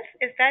it sells?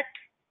 Is that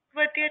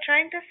what you're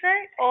trying to say?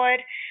 Or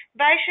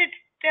why should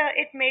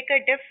it make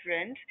a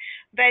difference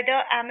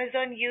whether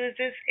Amazon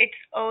uses its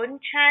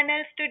own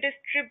channels to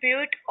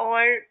distribute,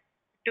 or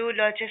do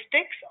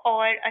logistics,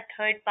 or a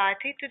third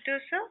party to do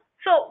so?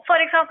 So,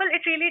 for example,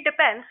 it really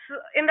depends.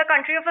 In the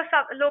country of a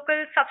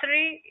local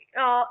subsidiary,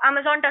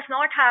 Amazon does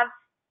not have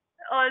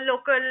a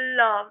local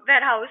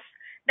warehouse,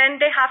 then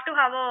they have to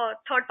have a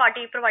third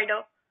party provider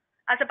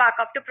as a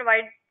backup to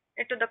provide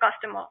it to the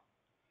customer.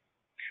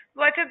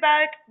 What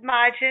about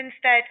margins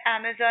that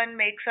Amazon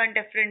makes on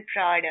different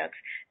products?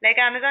 Like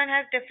Amazon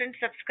has different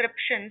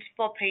subscriptions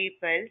for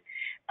people.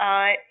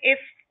 If,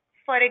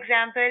 for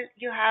example,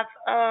 you have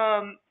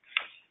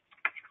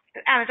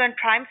Amazon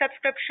Prime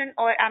subscription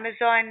or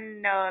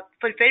Amazon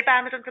Fulfilled by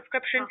Amazon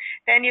subscription,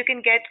 then you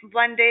can get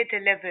 1 day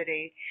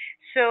delivery.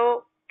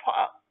 So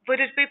would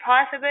it be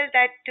possible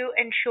that to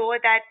ensure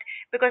that,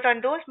 because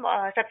on those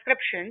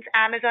subscriptions,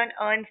 Amazon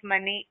earns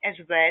money as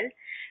well.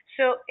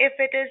 So if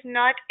it is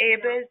not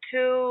able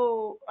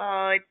to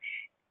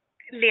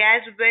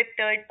liaise with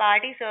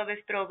third-party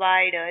service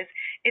providers,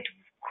 it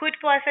could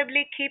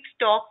possibly keep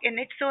stock in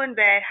its own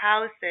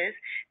warehouses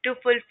to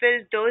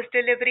fulfill those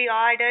delivery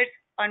orders,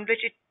 on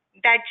which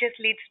that just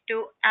leads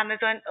to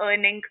Amazon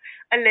earning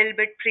a little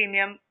bit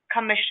premium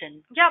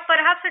commission. Yeah,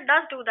 perhaps it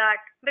does do that,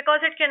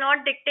 because it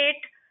cannot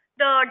dictate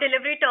the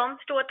delivery terms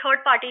to a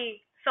third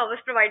party service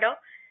provider.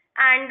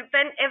 And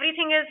when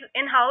everything is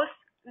in-house,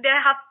 they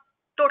have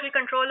total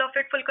control of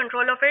it, full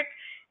control of it.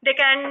 They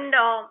can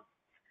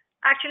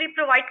actually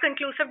provide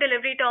conclusive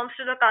delivery terms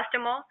to the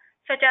customer,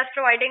 such as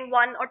providing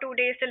 1 or 2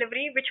 days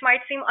delivery, which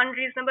might seem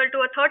unreasonable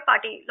to a third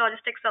party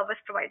logistics service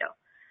provider.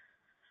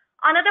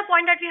 Another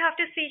point that we have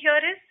to see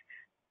here is,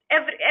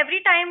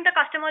 every time the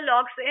customer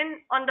logs in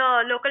on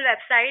the local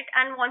website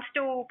and wants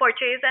to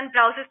purchase and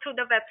browses through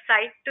the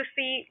website to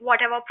see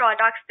whatever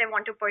products they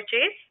want to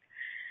purchase,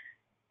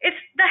 it's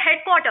the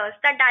headquarters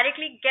that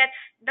directly gets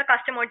the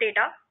customer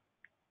data,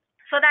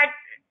 so that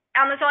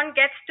Amazon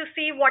gets to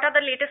see what are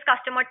the latest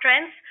customer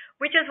trends,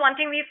 which is one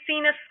thing we've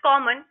seen is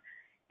common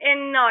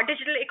in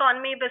digital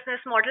economy business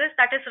models,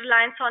 that is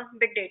reliance on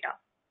big data.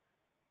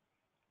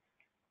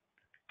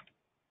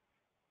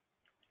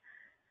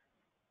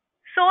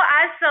 So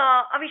as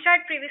Avisha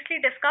had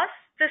previously discussed,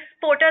 this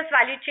Porter's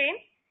value chain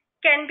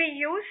can be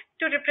used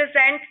to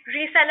represent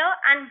reseller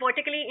and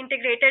vertically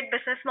integrated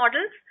business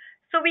models.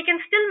 So we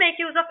can still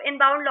make use of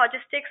inbound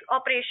logistics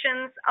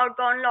operations,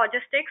 outbound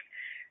logistics,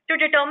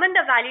 to determine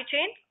the value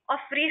chain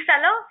of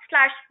reseller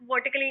 /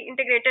 vertically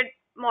integrated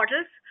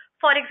models.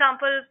 For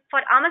example,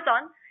 for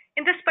Amazon,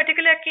 in this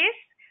particular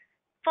case,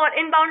 for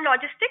inbound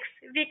logistics,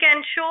 we can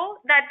show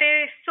that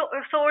they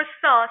source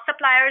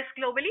suppliers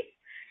globally.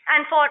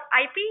 And for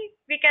IP,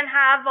 we can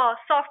have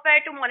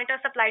software to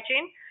monitor supply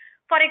chain.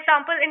 For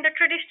example, in the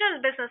traditional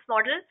business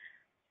model,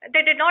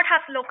 they did not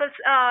have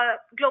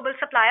global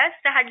suppliers.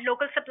 They had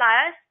local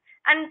suppliers,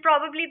 and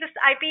probably this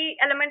IP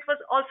element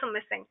was also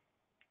missing.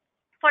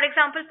 For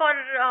example,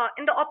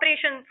 in the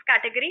operations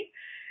category,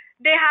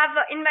 they have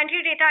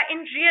inventory data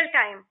in real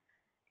time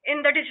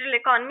in the digital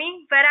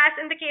economy, whereas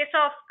in the case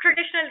of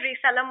traditional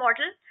reseller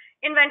model,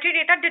 inventory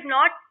data did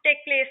not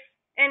take place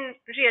in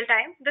real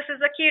time. This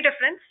is a key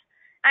difference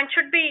and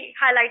should be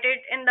highlighted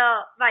in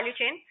the value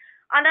chain.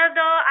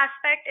 Another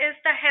aspect is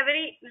the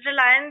heavy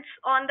reliance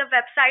on the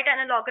website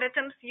and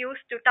algorithms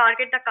used to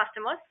target the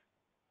customers.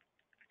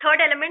 Third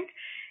element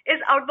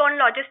is outbound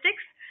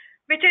logistics,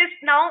 which is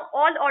now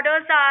all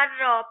orders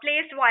are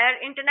placed via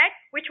internet,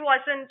 which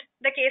wasn't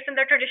the case in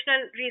the traditional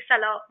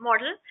reseller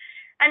model.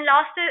 And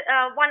last,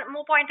 one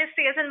more point is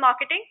sales and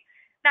marketing,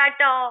 that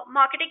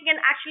marketing can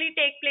actually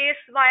take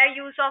place via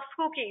use of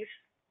cookies.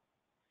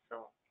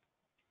 So,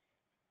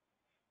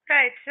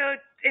 Right. So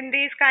in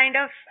these kind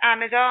of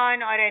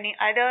Amazon or any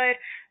other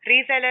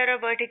reseller or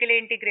vertically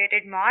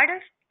integrated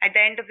models, at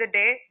the end of the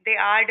day, they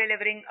are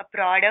delivering a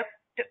product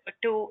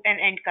to an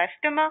end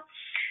customer.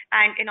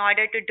 And in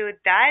order to do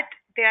that,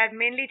 they are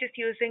mainly just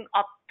using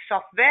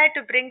software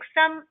to bring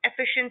some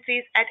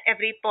efficiencies at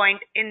every point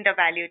in the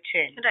value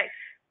chain. right.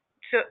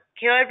 So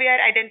here we are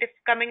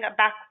coming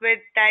back with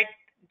that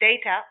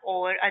data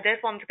or other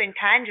forms of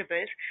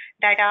intangibles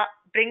that are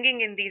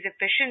bringing in these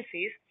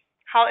efficiencies.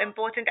 How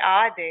important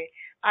are they?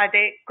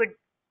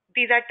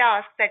 These are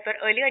tasks that were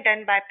earlier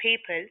done by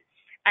people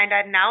and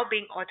are now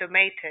being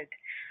automated.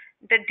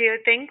 Do you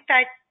think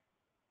that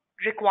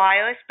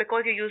requires,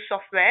 because you use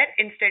software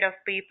instead of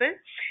people,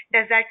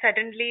 does that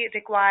suddenly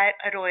require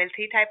a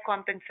royalty type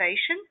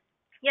compensation?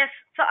 Yes.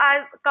 So,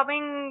 as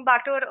coming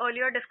back to our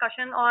earlier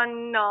discussion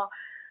on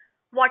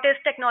what is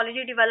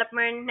technology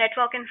development,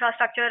 network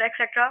infrastructure,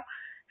 etc.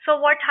 So,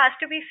 what has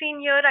to be seen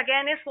here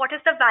again is what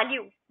is the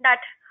value that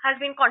has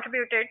been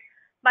contributed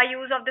by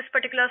use of this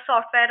particular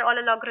software or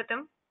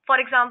algorithm. For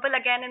example,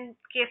 again, in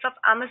case of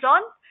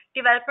Amazon,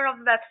 development of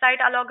website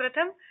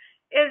algorithm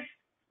is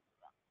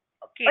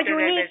Key a to their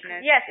unique,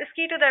 business. yes, is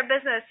key to their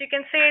business. You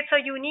can say it's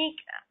a unique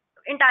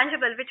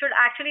intangible which would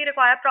actually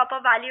require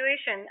proper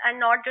valuation and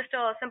not just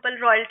a simple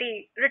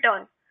royalty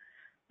return.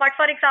 But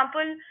for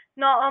example,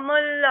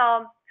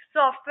 normal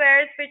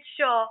softwares which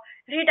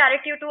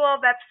redirect you to a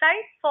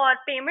website for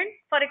payment,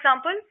 for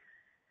example,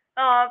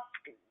 uh,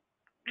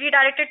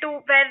 redirected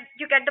to where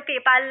you get the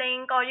PayPal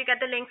link or you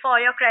get the link for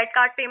your credit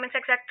card payments,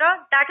 etc.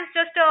 That is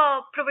just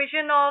a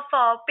provision of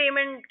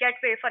payment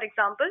gateway, for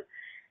example,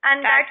 and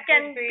that That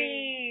can could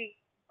be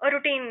a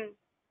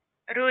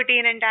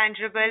routine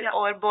intangible yeah.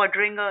 or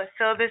bordering a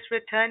service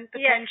return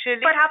Yes,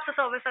 potentially. perhaps a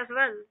service as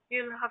well.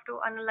 You'll have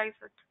to analyze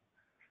it.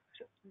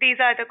 These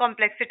are the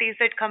complexities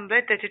that come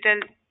with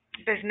digital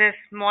business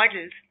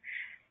models.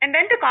 And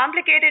then to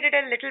complicate it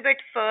a little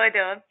bit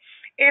further,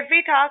 if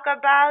we talk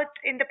about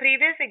in the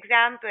previous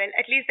example,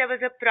 at least there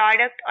was a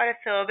product or a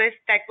service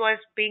that was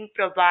being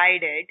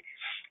provided,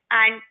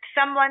 and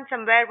someone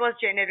somewhere was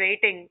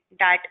generating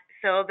that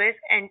service,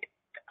 and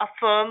a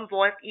firm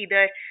was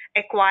either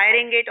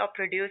acquiring it or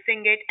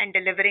producing it and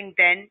delivering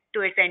then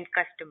to its end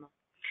customer.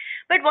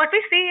 But what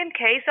we see in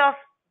case of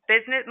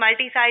business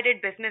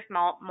multi-sided business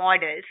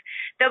models,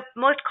 the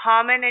most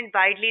common and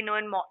widely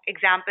known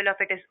example of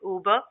it is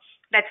Uber.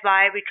 That's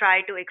why we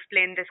try to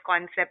explain this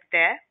concept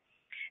there.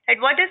 And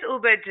what does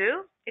Uber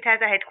do? It has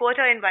a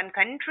headquarter in one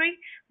country,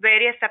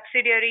 various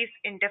subsidiaries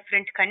in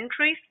different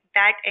countries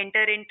that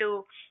enter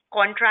into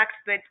contracts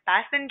with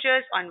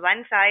passengers on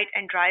one side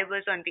and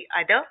drivers on the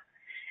other.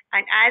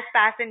 And as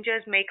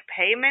passengers make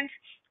payments,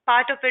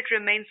 part of it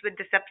remains with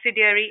the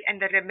subsidiary and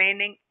the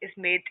remaining is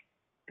paid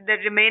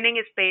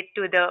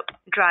to the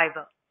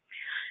driver.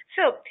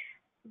 So,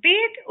 be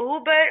it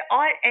Uber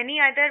or any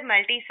other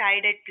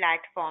multi-sided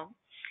platform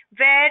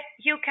where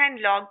you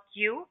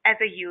as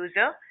a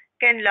user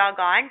can log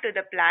on to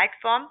the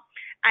platform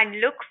and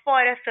look for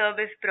a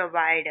service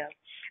provider.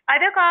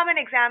 Other common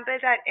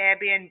examples are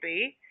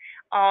Airbnb,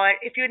 or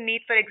if you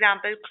need, for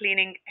example,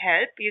 cleaning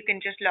help, you can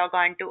just log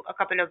on to a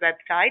couple of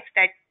websites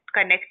that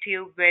connect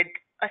you with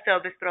a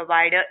service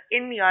provider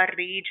in your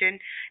region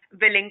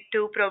willing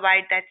to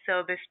provide that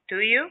service to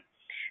you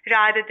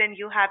rather than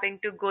you having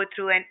to go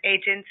through an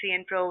agency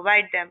and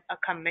provide them a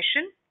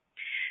commission.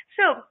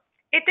 So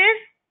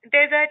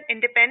there's an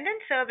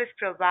independent service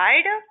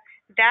provider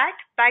that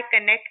by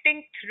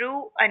connecting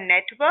through a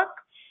network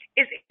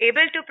is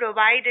able to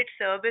provide its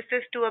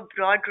services to a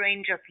broad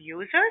range of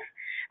users,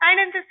 and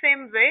in the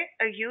same way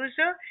a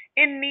user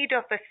in need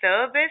of a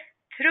service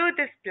through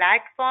this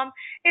platform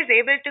is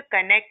able to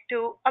connect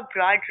to a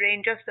broad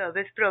range of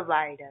service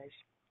providers.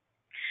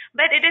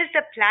 But it is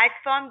the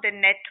platform, the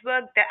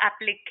network, the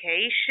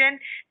application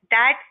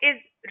that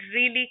is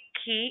really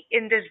key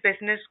in this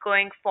business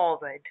going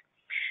forward.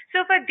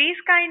 So for these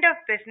kind of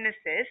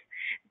businesses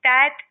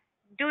that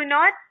do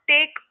not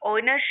take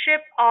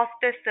ownership of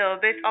the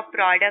service or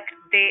product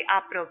they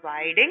are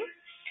providing,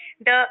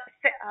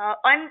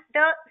 on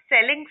the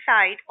selling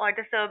side or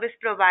the service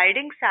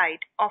providing side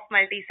of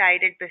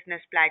multi-sided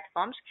business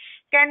platforms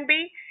can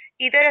be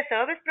either a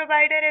service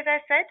provider, as I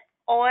said,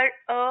 or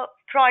a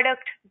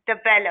product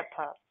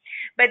developer.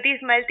 But these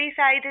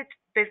multi-sided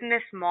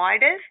business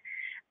models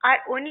are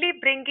only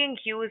bringing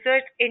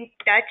users in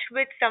touch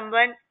with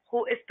someone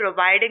who is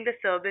providing the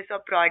service or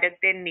product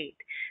they need.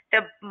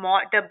 The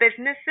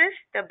multi-sided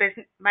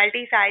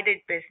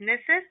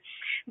businesses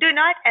do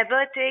not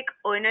ever take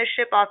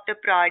ownership of the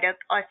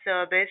product or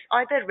service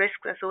or the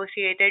risks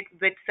associated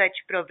with such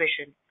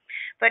provision.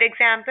 For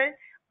example,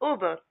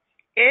 Uber.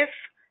 If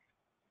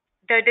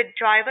the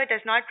driver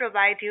does not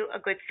provide you a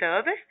good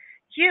service,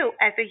 you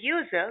as a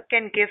user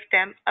can give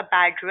them a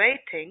bad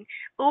rating.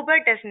 Uber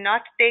does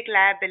not take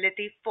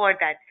liability for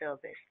that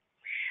service.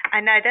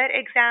 Another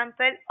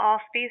example of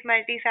these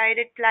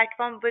multi-sided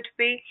platform would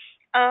be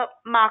a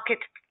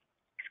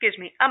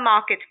a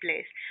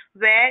marketplace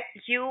where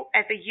you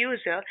as a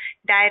user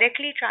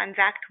directly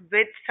transact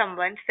with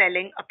someone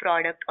selling a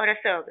product or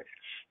a service.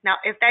 Now,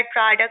 if that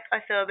product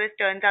or service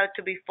turns out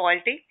to be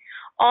faulty,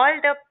 all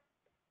the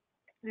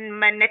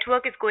my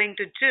network is going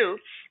to do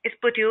is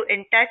put you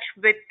in touch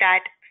with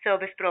that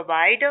service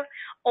provider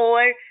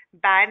or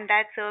ban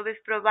that service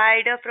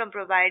provider from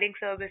providing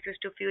services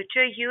to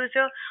future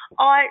user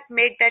or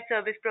make that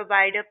service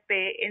provider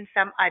pay in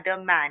some other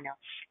manner.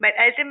 But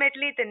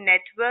ultimately, the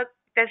network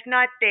does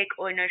not take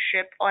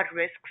ownership or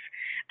risks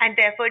and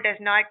therefore does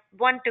not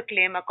want to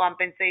claim a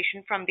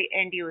compensation from the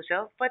end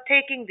user for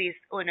taking these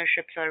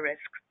ownerships or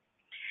risks.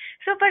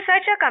 So for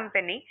such a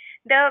company,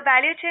 the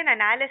value chain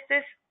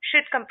analysis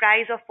should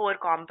comprise of four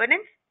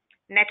components.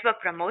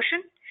 Network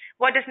promotion.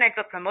 What does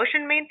network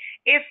promotion mean?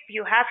 If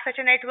you have such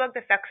a network,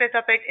 the success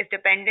of it is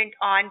dependent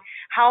on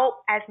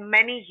how as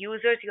many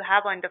users you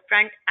have on the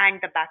front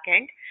and the back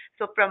end.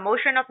 So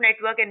promotion of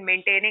network and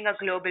maintaining a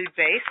global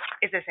base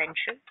is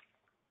essential.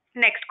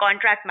 Next,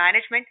 contract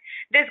management.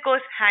 This goes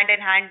hand in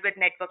hand with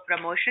network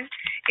promotion.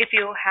 If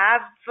you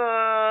have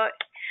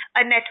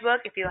a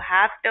network, if you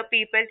have the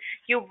people,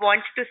 you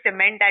want to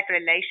cement that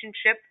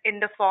relationship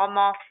in the form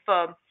of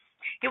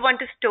you want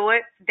to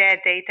store their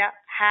data,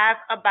 have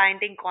a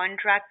binding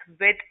contract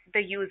with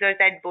the users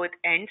at both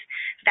ends,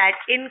 that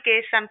in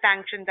case some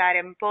sanctions are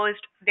imposed,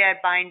 they are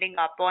binding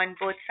upon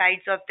both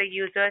sides of the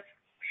users.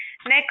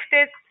 Next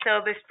is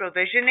service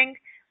provisioning.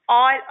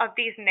 All of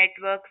these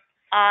networks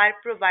are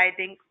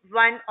providing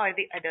one or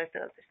the other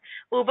service.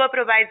 Uber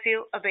provides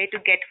you a way to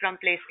get from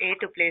place A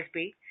to place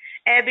B.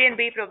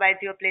 Airbnb provides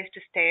you a place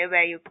to stay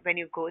where you when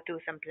you go to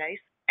some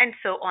place, and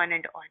so on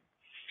and on.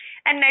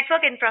 And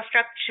network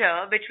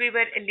infrastructure, which we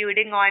were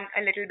alluding on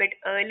a little bit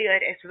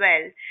earlier as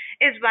well,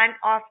 is one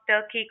of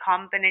the key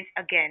components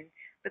again,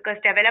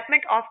 because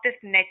development of this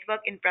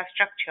network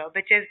infrastructure,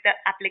 which is the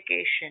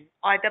application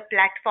or the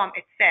platform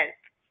itself,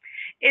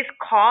 is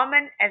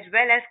common as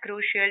well as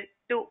crucial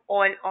to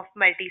all of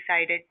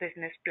multi-sided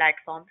business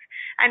platforms.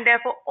 And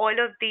therefore, all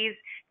of these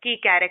key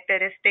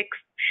characteristics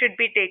should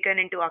be taken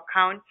into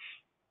account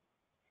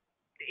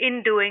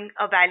in doing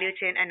a value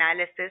chain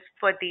analysis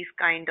for these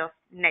kind of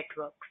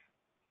networks.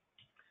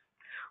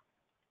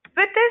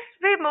 With this,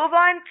 we move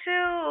on to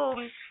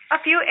a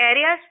few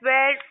areas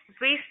where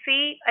we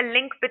see a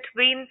link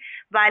between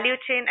value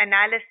chain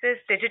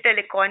analysis, digital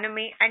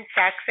economy, and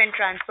tax and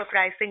transfer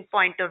pricing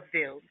point of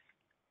view.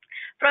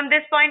 From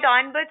this point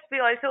onwards, we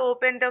also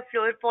open the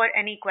floor for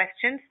any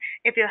questions.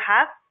 If you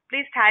have,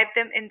 please type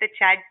them in the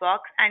chat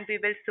box and we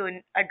will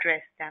soon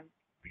address them.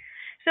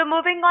 So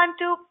moving on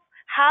to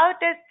how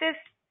does this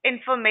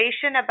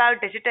information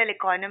about digital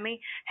economy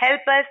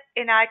help us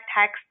in our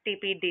tax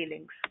TP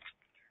dealings?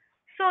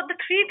 So the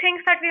three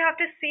things that we have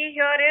to see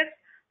here is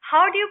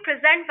how do you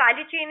present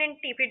value chain in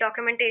TP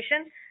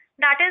documentation?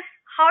 That is,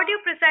 how do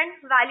you present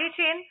value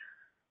chain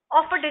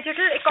of a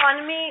digital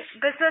economy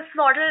business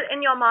model in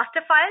your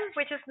master file,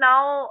 which is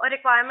now a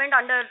requirement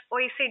under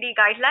OECD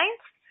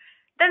guidelines?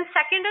 Then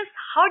second is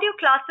how do you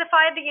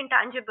classify the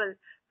intangible,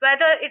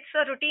 whether it's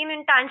a routine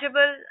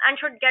intangible and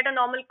should get a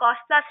normal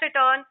cost plus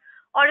return,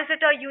 or is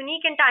it a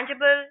unique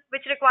intangible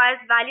which requires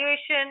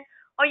valuation,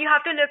 or you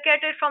have to look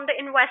at it from the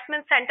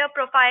investment center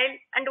profile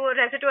and do a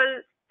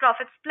residual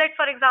profit split,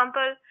 for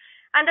example.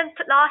 And then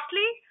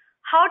lastly,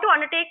 how to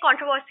undertake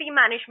controversy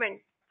management.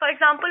 For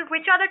example,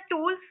 which are the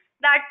tools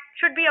that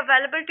should be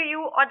available to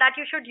you or that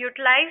you should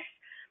utilize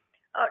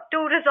to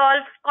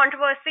resolve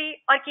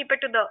controversy or keep it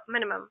to the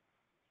minimum.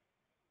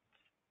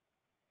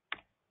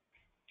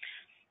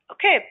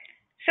 Okay,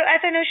 so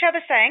as Anusha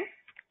was saying,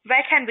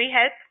 where can we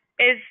help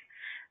is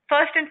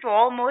first and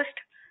foremost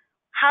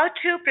how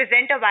to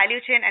present a value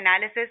chain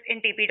analysis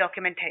in TP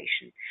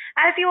documentation.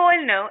 As you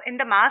all know, in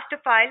the master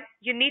file,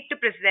 you need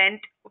to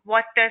present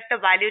what does the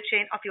value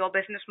chain of your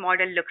business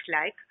model looks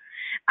like.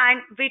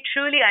 And we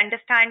truly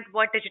understand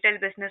what digital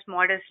business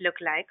models look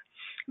like.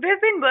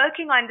 We've been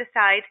working on the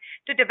side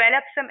to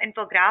develop some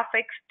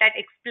infographics that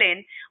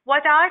explain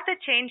what are the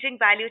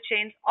changing value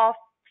chains of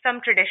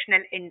some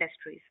traditional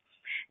industries.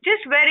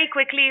 Just very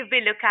quickly, if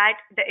we look at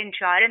the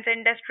insurance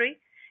industry,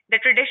 the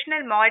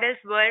traditional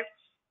models were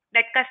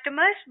that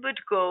customers would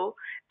go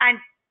and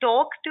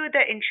talk to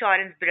the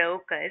insurance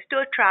brokers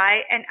to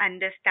try and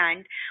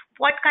understand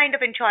what kind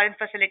of insurance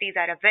facilities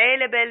are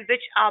available,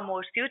 which are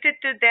more suited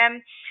to them.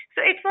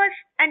 So it was,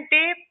 and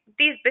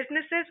these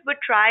businesses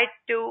would try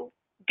to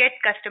get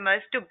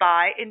customers to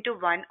buy into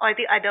one or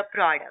the other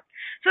product.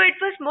 So it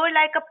was more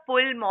like a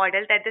pull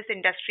model that this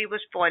industry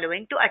was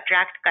following to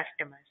attract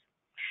customers.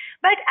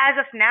 But as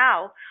of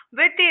now,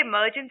 with the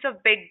emergence of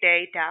big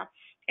data,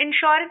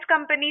 Insurance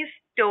companies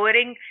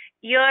storing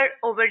year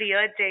over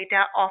year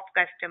data of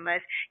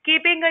customers,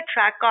 keeping a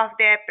track of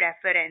their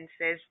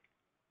preferences,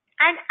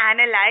 and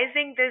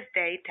analyzing this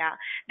data,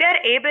 they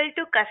are able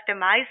to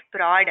customize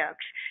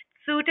products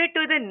suited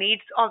to the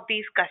needs of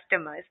these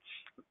customers.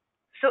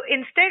 So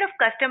instead of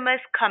customers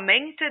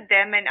coming to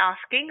them and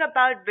asking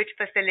about which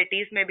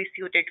facilities may be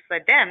suited for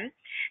them,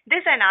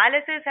 this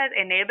analysis has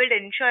enabled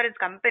insurance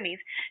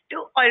companies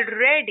to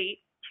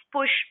already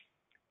push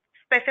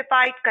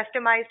specified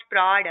customized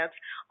products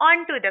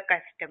onto the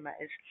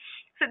customers.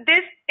 So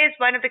this is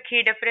one of the key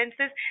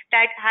differences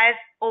that has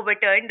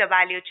overturned the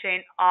value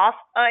chain of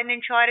an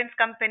insurance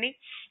company.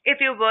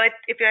 If you're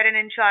an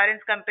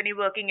insurance company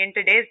working in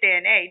today's day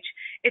and age,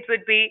 it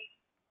would be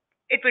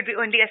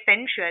only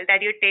essential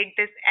that you take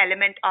this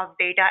element of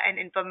data and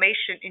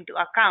information into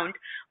account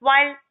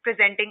while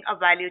presenting a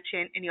value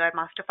chain in your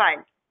master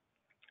file.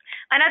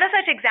 Another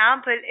such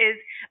example is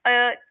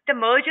the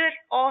merger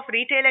of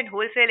retail and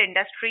wholesale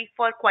industry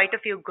for quite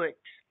a few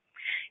goods.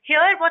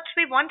 Here, what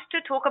we want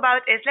to talk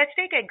about is, let's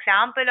take an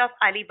example of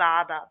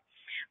Alibaba,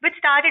 which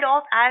started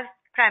off as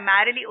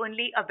primarily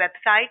only a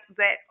website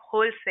where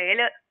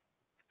wholesalers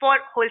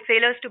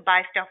to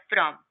buy stuff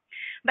from.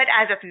 But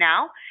as of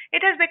now,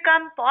 it has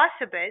become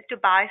possible to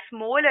buy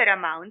smaller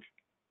amounts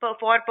for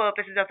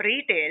purposes of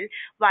retail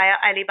via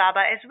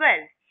Alibaba as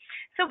well.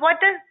 So, what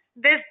does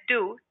this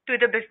do to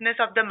the business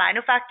of the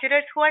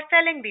manufacturers who are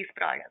selling these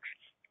products?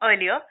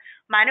 Earlier,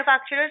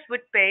 manufacturers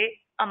would pay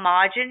a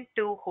margin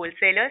to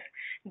wholesalers,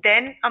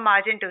 then a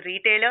margin to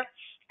retailer,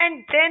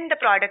 and then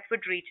the product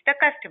would reach the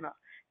customer.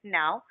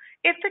 Now,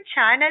 if the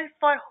channel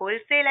for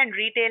wholesale and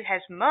retail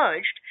has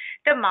merged,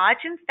 the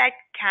margins that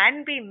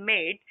can be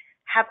made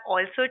have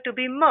also to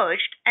be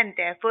merged and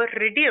therefore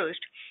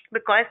reduced,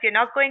 because you're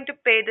not going to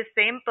pay the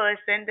same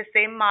person the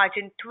same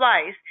margin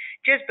twice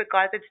just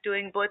because it's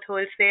doing both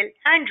wholesale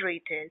and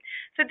retail.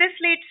 So this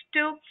leads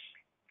to,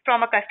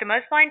 from a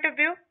customer's point of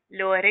view,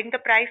 lowering the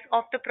price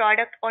of the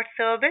product or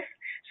service.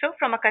 So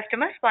from a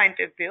customer's point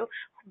of view,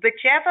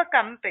 whichever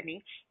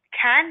company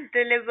can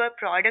deliver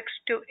products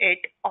to it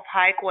of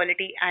high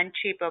quality and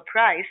cheaper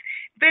price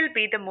will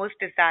be the most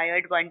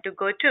desired one to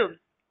go to.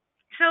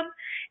 So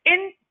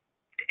in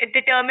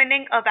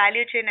determining a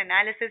value chain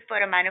analysis for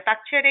a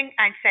manufacturing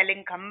and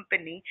selling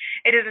company,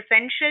 it is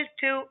essential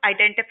to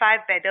identify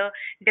whether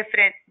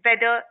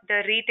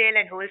the retail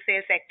and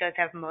wholesale sectors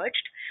have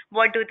merged.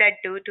 What do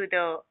that do to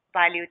the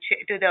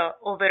to the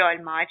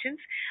overall margins,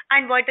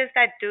 and what does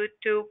that do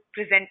to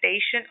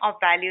presentation of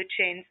value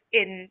chains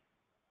in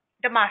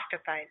the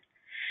master file?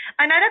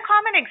 Another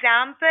common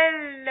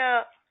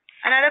example.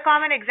 Another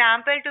common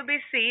example to be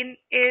seen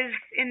is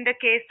in the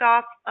case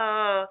of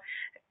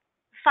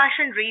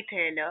fashion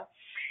retailer.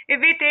 If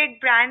we take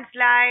brands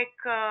like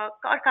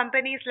or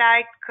companies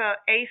like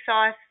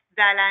ASOS,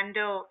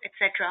 Zalando,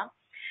 etc.,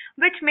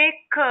 which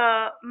make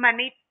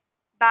money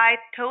by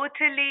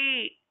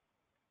totally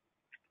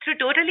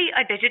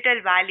a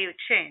digital value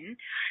chain,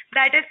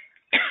 that is,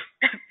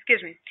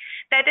 excuse me,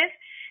 that is,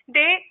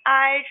 they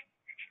are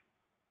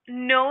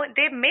no,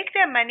 they make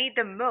their money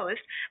the most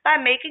by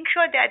making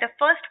sure they are the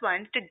first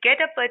ones to get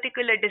a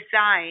particular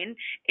design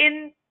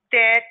in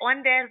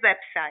on their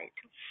website.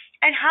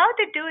 And how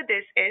they do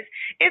this is,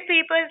 if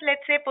people,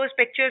 let's say, post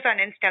pictures on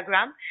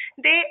Instagram,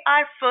 they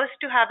are first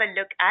to have a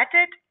look at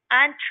it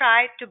and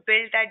try to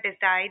build that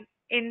design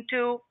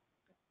into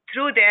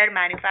through their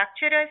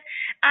manufacturers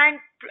and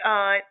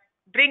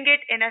bring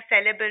it in a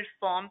sellable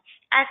form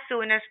as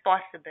soon as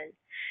possible.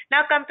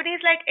 Now, companies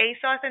like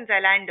ASOS and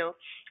Zalando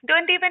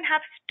don't even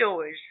have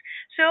stores,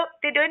 so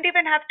they don't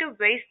even have to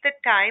waste the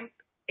time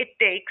it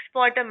takes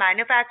for the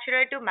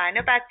manufacturer to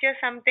manufacture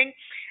something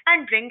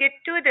and bring it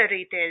to the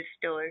retail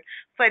store.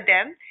 For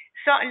them,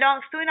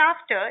 soon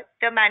after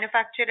the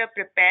manufacturer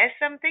prepares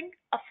something,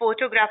 a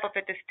photograph of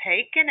it is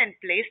taken and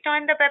placed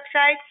on the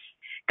website.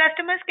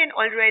 Customers can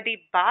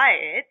already buy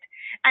it,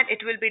 and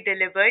it will be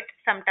delivered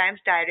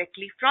sometimes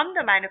directly from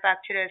the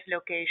manufacturer's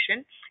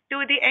location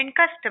to the end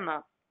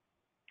customer.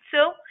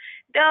 So,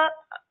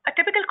 a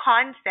typical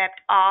concept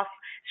of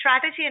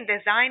strategy and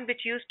design,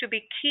 which used to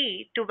be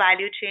key to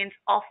value chains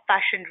of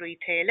fashion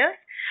retailers,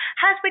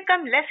 has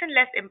become less and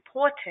less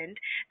important,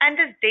 and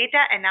this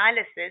data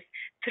analysis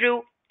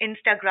through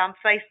Instagram,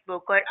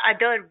 Facebook, or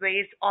other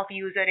ways of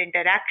user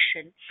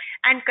interaction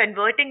and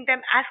converting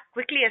them as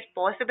quickly as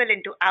possible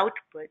into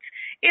outputs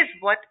is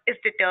what is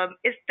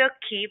the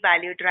key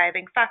value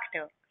driving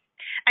factor.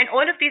 And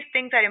all of these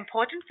things are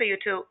important for you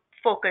to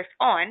focus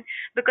on,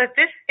 because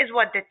this is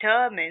what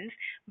determines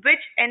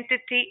which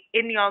entity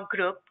in your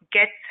group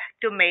gets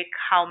to make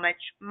how much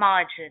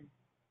margin.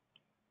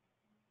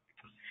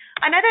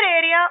 Another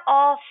area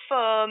of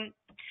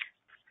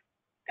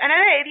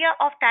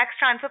tax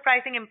transfer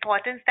pricing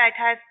importance that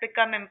has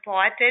become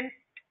important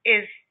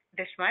is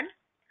this one.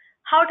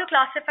 How to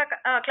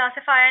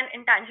classify an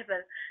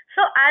intangible.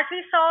 So as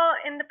we saw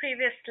in the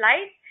previous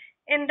slide,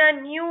 in the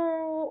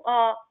new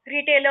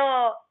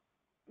retailer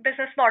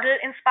business model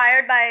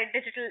inspired by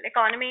digital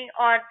economy,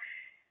 or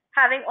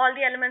having all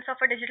the elements of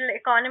a digital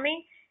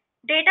economy,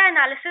 Data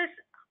analysis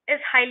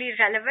is highly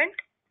relevant,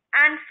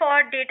 and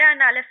for data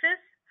analysis,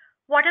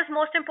 what is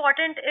most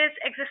important is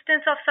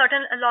existence of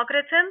certain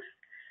algorithms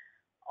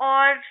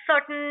or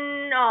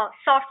certain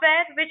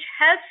software which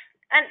helps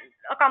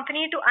a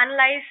company to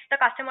analyze the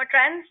customer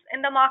trends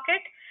in the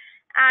market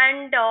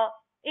and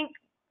in,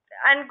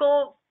 and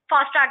go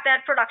fast track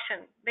their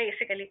production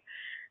basically.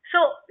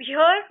 So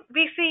here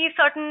we see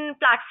certain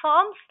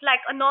platforms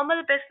like a normal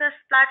business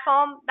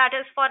platform that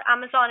is for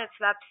Amazon, its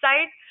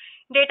website,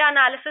 data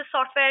analysis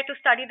software to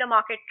study the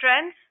market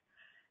trends,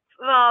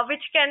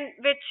 which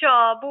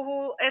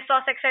Boohoo,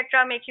 ASOS,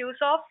 etc. make use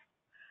of.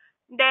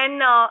 Then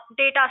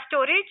data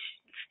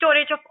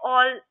storage of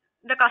all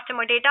the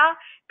customer data,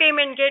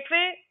 payment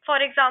gateway,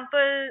 for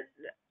example,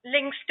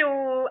 links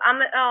to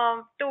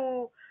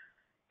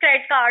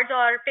credit cards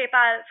or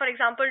PayPal, for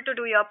example, to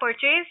do your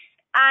purchase,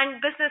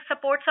 and business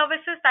support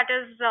services, that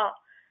is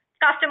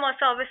customer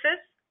services.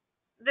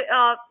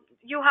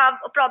 You have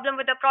a problem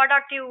with the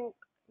product, you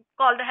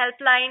call the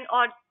helpline,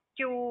 or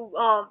you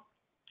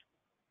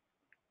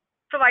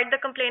provide the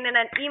complaint in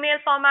an email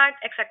format,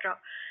 etc.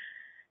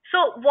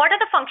 So what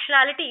are the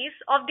functionalities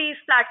of these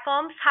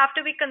platforms have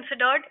to be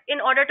considered in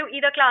order to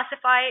either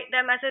classify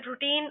them as a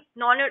routine,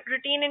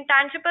 non-routine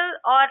intangible,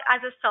 or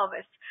as a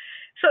service?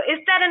 So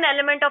is there an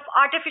element of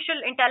artificial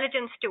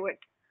intelligence to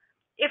it?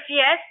 If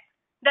yes,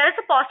 there is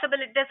a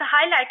possibility, there's a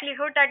high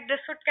likelihood that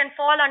this can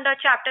fall under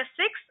Chapter 6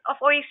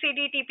 of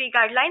OECD TP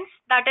guidelines,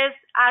 that is,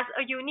 as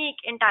a unique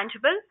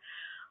intangible.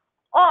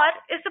 Or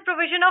is the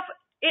provision of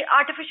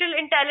artificial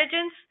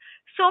intelligence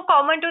so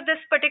common to this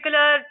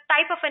particular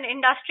type of an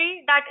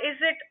industry that is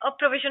it a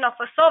provision of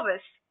a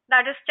service?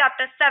 That is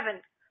Chapter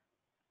 7.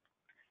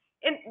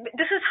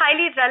 This is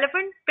highly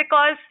relevant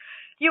because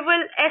you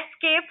will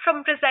escape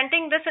from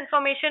presenting this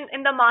information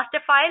in the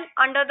master file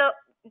under the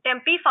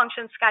Tempe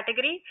functions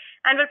category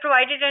and will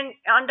provide it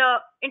under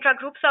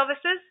intra-group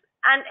services,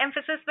 and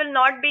emphasis will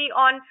not be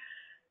on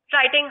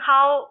writing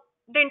how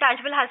the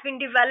intangible has been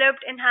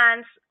developed,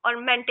 enhanced,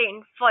 or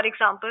maintained, for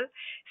example.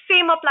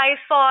 Same applies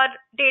for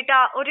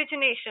data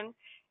origination.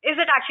 Is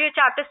it actually a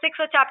Chapter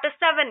 6 or Chapter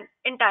 7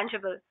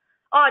 intangible?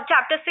 Or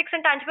Chapter 6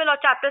 intangible or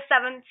Chapter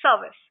 7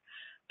 service?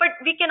 But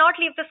we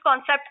cannot leave this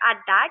concept at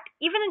that.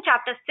 Even in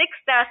Chapter 6,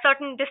 there are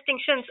certain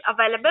distinctions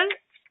available,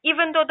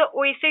 even though the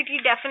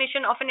OECD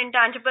definition of an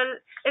intangible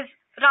is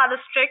rather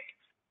strict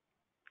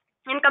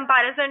in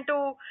comparison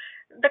to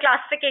the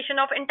classification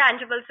of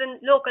intangibles in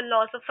local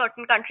laws of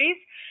certain countries.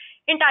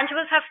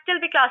 Intangibles have still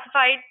be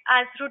classified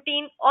as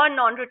routine or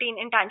non-routine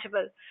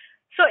intangible.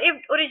 So if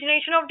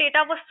origination of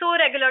data was so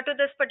regular to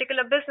this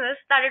particular business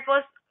that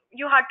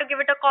you had to give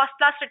it a cost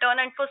plus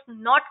return and it was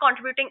not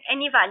contributing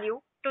any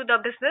value to the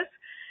business,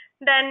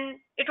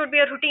 then it would be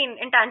a routine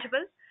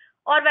intangible.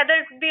 Or whether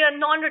it would be a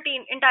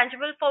non-routine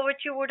intangible for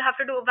which you would have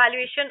to do a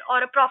valuation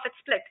or a profit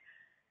split.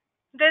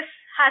 This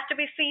has to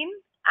be seen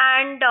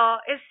and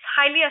is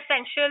highly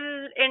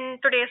essential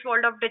in today's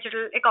world of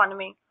digital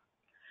economy.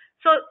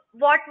 So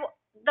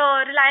the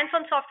reliance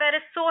on software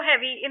is so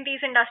heavy in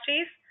these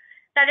industries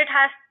that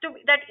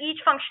that each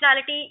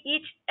functionality,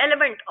 each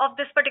element of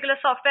this particular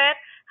software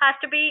has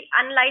to be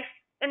analyzed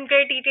in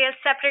great detail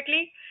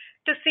separately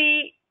to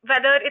see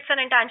whether it's an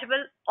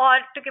intangible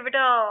or to give it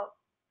a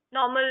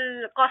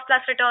normal cost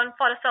plus return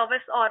for a service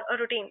or a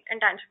routine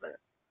intangible.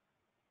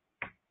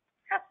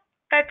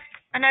 That's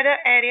another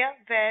area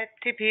where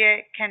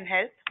TPA can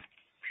help.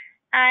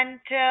 And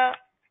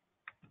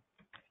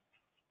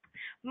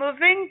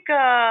moving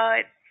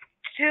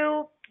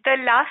to the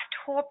last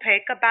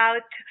topic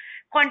about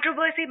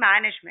controversy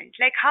management,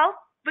 like how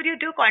would you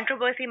do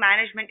controversy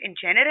management in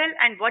general,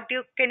 and what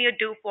can you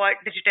do for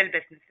digital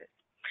businesses?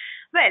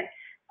 Well,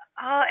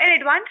 an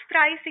advanced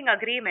pricing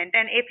agreement,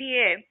 an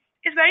APA,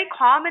 is very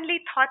commonly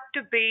thought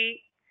to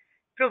be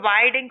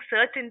providing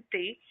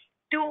certainty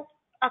to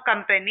a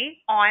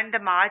company on the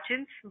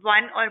margins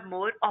one or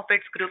more of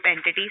its group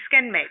entities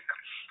can make.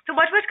 So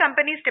what would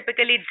companies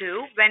typically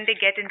do when they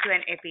get into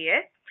an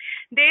APA?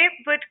 They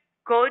would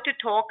go to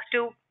talk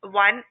to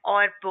one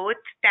or both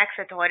tax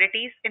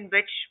authorities in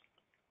which,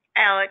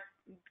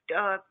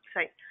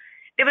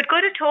 they would go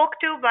to talk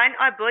to one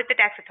or both the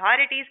tax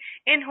authorities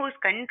in whose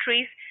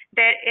countries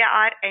there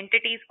are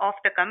entities of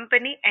the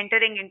company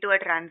entering into a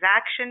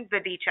transaction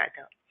with each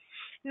other.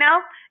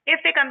 Now,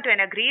 if they come to an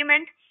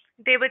agreement,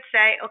 they would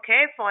say,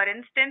 okay, for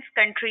instance,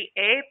 country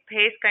A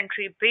pays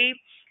country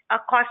B a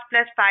cost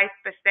plus 5%,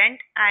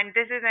 and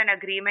this is an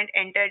agreement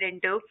entered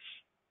into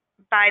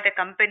by the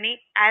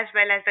company as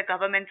well as the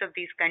governments of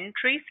these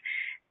countries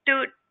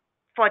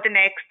for the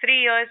next 3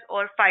 years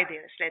or 5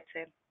 years, let's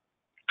say.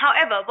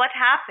 However, what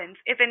happens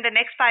if in the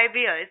next 5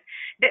 years,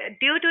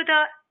 due to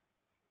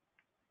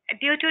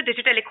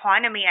digital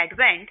economy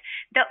advent,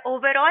 the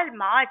overall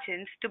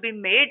margins to be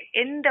made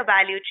in the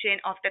value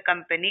chain of the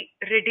company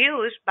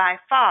reduced by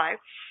far,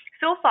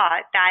 so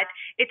far that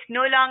it's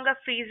no longer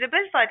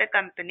feasible for the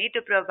company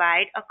to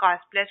provide a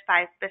cost plus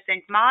 5%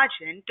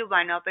 margin to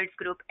one of its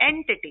group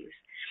entities.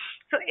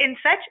 So, in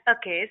such a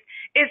case,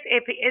 is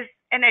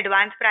an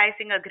advance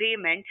pricing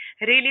agreement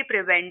really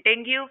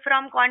preventing you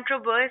from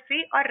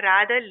controversy or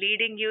rather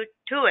leading you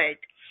to it?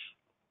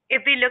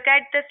 If we look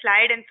at the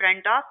slide in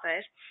front of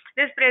us,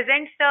 this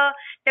presents the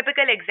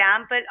typical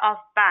example of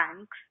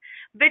banks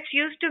which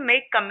used to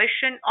make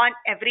commission on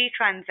every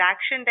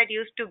transaction that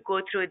used to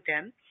go through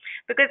them.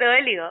 Because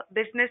earlier,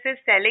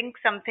 businesses selling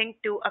something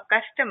to a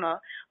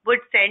customer would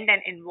send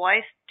an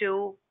invoice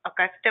to a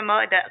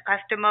customer. The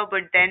customer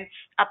would then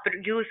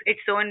use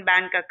its own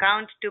bank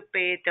account to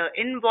pay the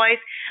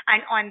invoice,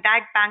 and on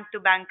that bank to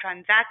bank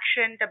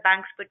transaction, the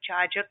banks would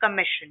charge a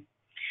commission.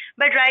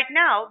 But right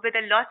now, with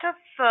a lot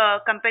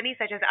of companies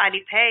such as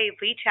Alipay,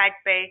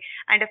 WeChat Pay,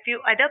 and a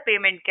few other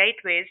payment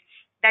gateways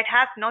that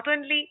have not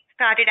only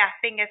started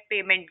acting as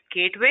payment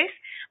gateways,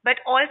 but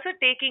also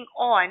taking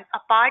on a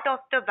part of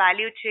the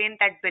value chain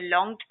that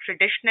belonged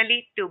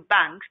traditionally to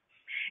banks,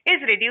 is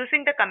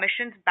reducing the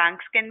commissions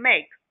banks can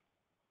make.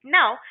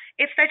 Now,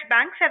 if such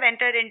banks have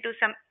entered into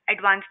some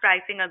advanced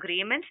pricing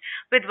agreements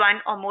with one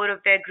or more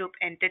of their group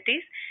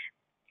entities,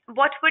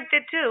 what would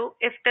they do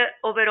if the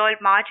overall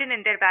margin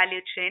in their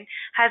value chain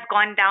has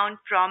gone down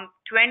from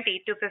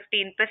 20 to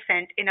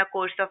 15% in a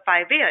course of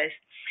 5 years?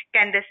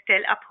 Can they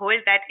still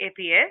uphold that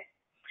APA?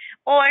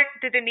 Or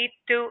do they need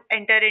to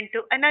enter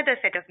into another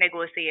set of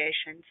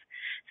negotiations?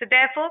 So,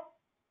 therefore,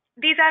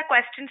 these are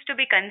questions to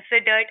be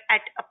considered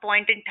at a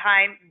point in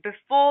time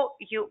before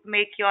you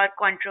make your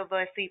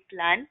controversy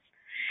plans.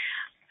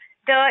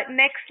 The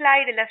next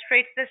slide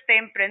illustrates the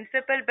same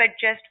principle, but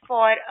just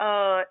for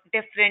a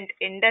different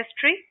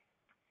industry.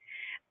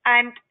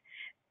 And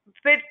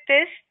with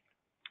this,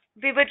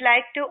 we would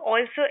like to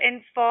also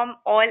inform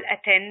all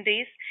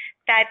attendees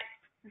that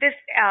this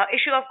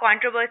issue of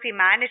controversy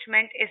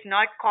management is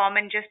not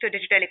common just to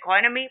digital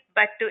economy,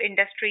 but to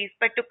industries,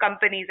 but to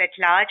companies at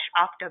large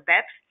after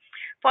BEPS.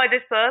 For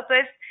this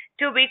purpose,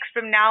 2 weeks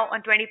from now,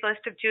 on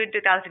 21st of June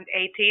 2018,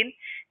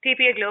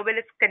 TPA Global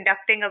is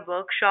conducting a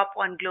workshop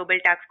on global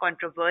tax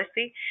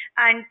controversy,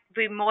 and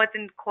we more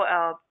than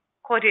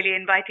cordially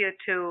invite you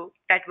to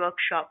that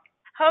workshop.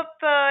 Hope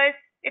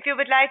if you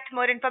would like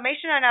more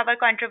information on our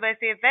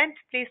controversy event,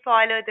 please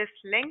follow this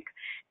link.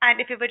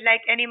 And if you would like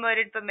any more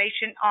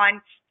information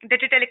on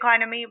digital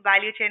economy,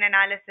 value chain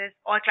analysis,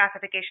 or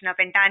classification of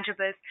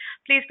intangibles,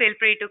 please feel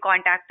free to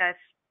contact us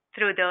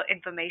through the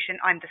information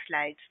on the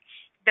slides.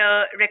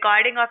 The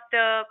recording of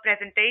the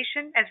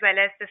presentation as well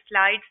as the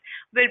slides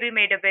will be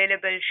made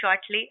available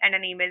shortly, and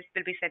an email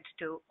will be sent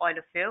to all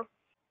of you.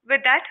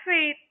 With that,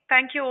 we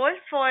thank you all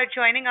for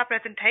joining our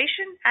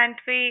presentation, and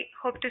we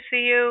hope to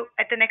see you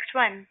at the next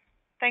one.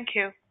 Thank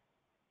you.